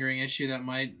be a lingering issue that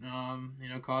might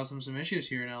cause them some issues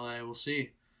here in LA. We'll see.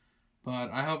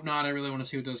 But I hope not. I really want to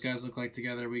see what those guys look like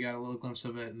together. We got a little glimpse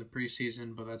of it in the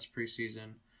preseason, but that's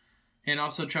preseason. And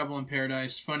also Trouble in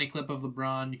Paradise. Funny clip of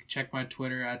LeBron. You can check my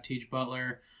Twitter at Teej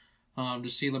Butler to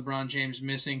see LeBron James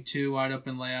missing 2 wide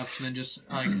open layups and then just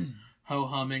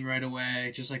ho-humming right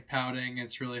away, just pouting.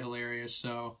 It's really hilarious.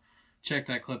 So check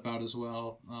that clip out as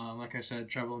well. Like I said,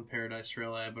 Trouble in Paradise for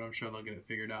LA, but I'm sure they'll get it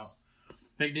figured out.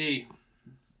 Big D,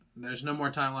 there's no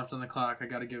more time left on the clock. I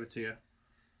got to give it to you.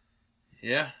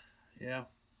 Yeah.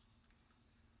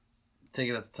 Take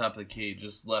it at the top of the key.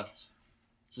 Just left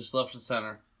to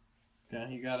center. Yeah,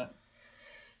 you got it.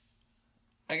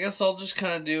 I guess I'll just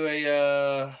kind of do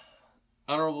a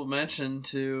honorable mention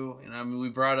to, we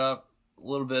brought up a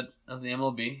little bit of the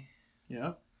MLB.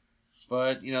 Yeah.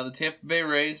 But, the Tampa Bay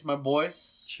Rays, my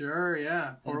boys. Sure,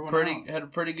 yeah. Had a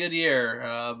pretty good year,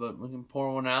 but we can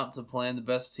pour one out to playing the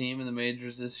best team in the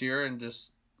majors this year and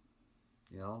just,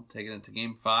 taking it to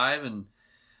Game 5. And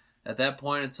at that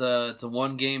point, it's a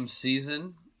one-game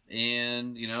season,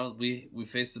 and, we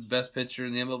faced the best pitcher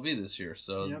in the MLB this year.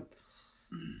 So, yep.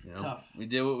 Tough. We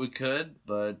did what we could,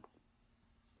 but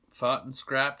fought and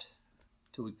scrapped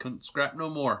till we couldn't scrap no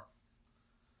more.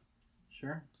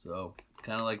 Sure. So,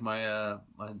 kind of like my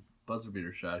my buzzer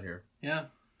beater shot here. Yeah.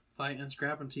 Fighting and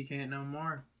scrapping till you can't no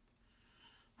more.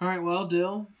 All right, well,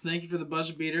 Dill, thank you for the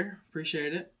buzzer beater.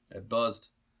 Appreciate it. It buzzed.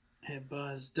 It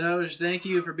buzzed. Doge, thank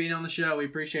you for being on the show. We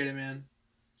appreciate it, man.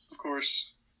 Of course.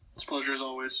 It's a pleasure as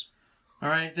always. All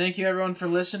right, thank you, everyone, for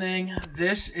listening.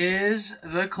 This is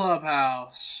the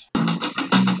Clubhouse.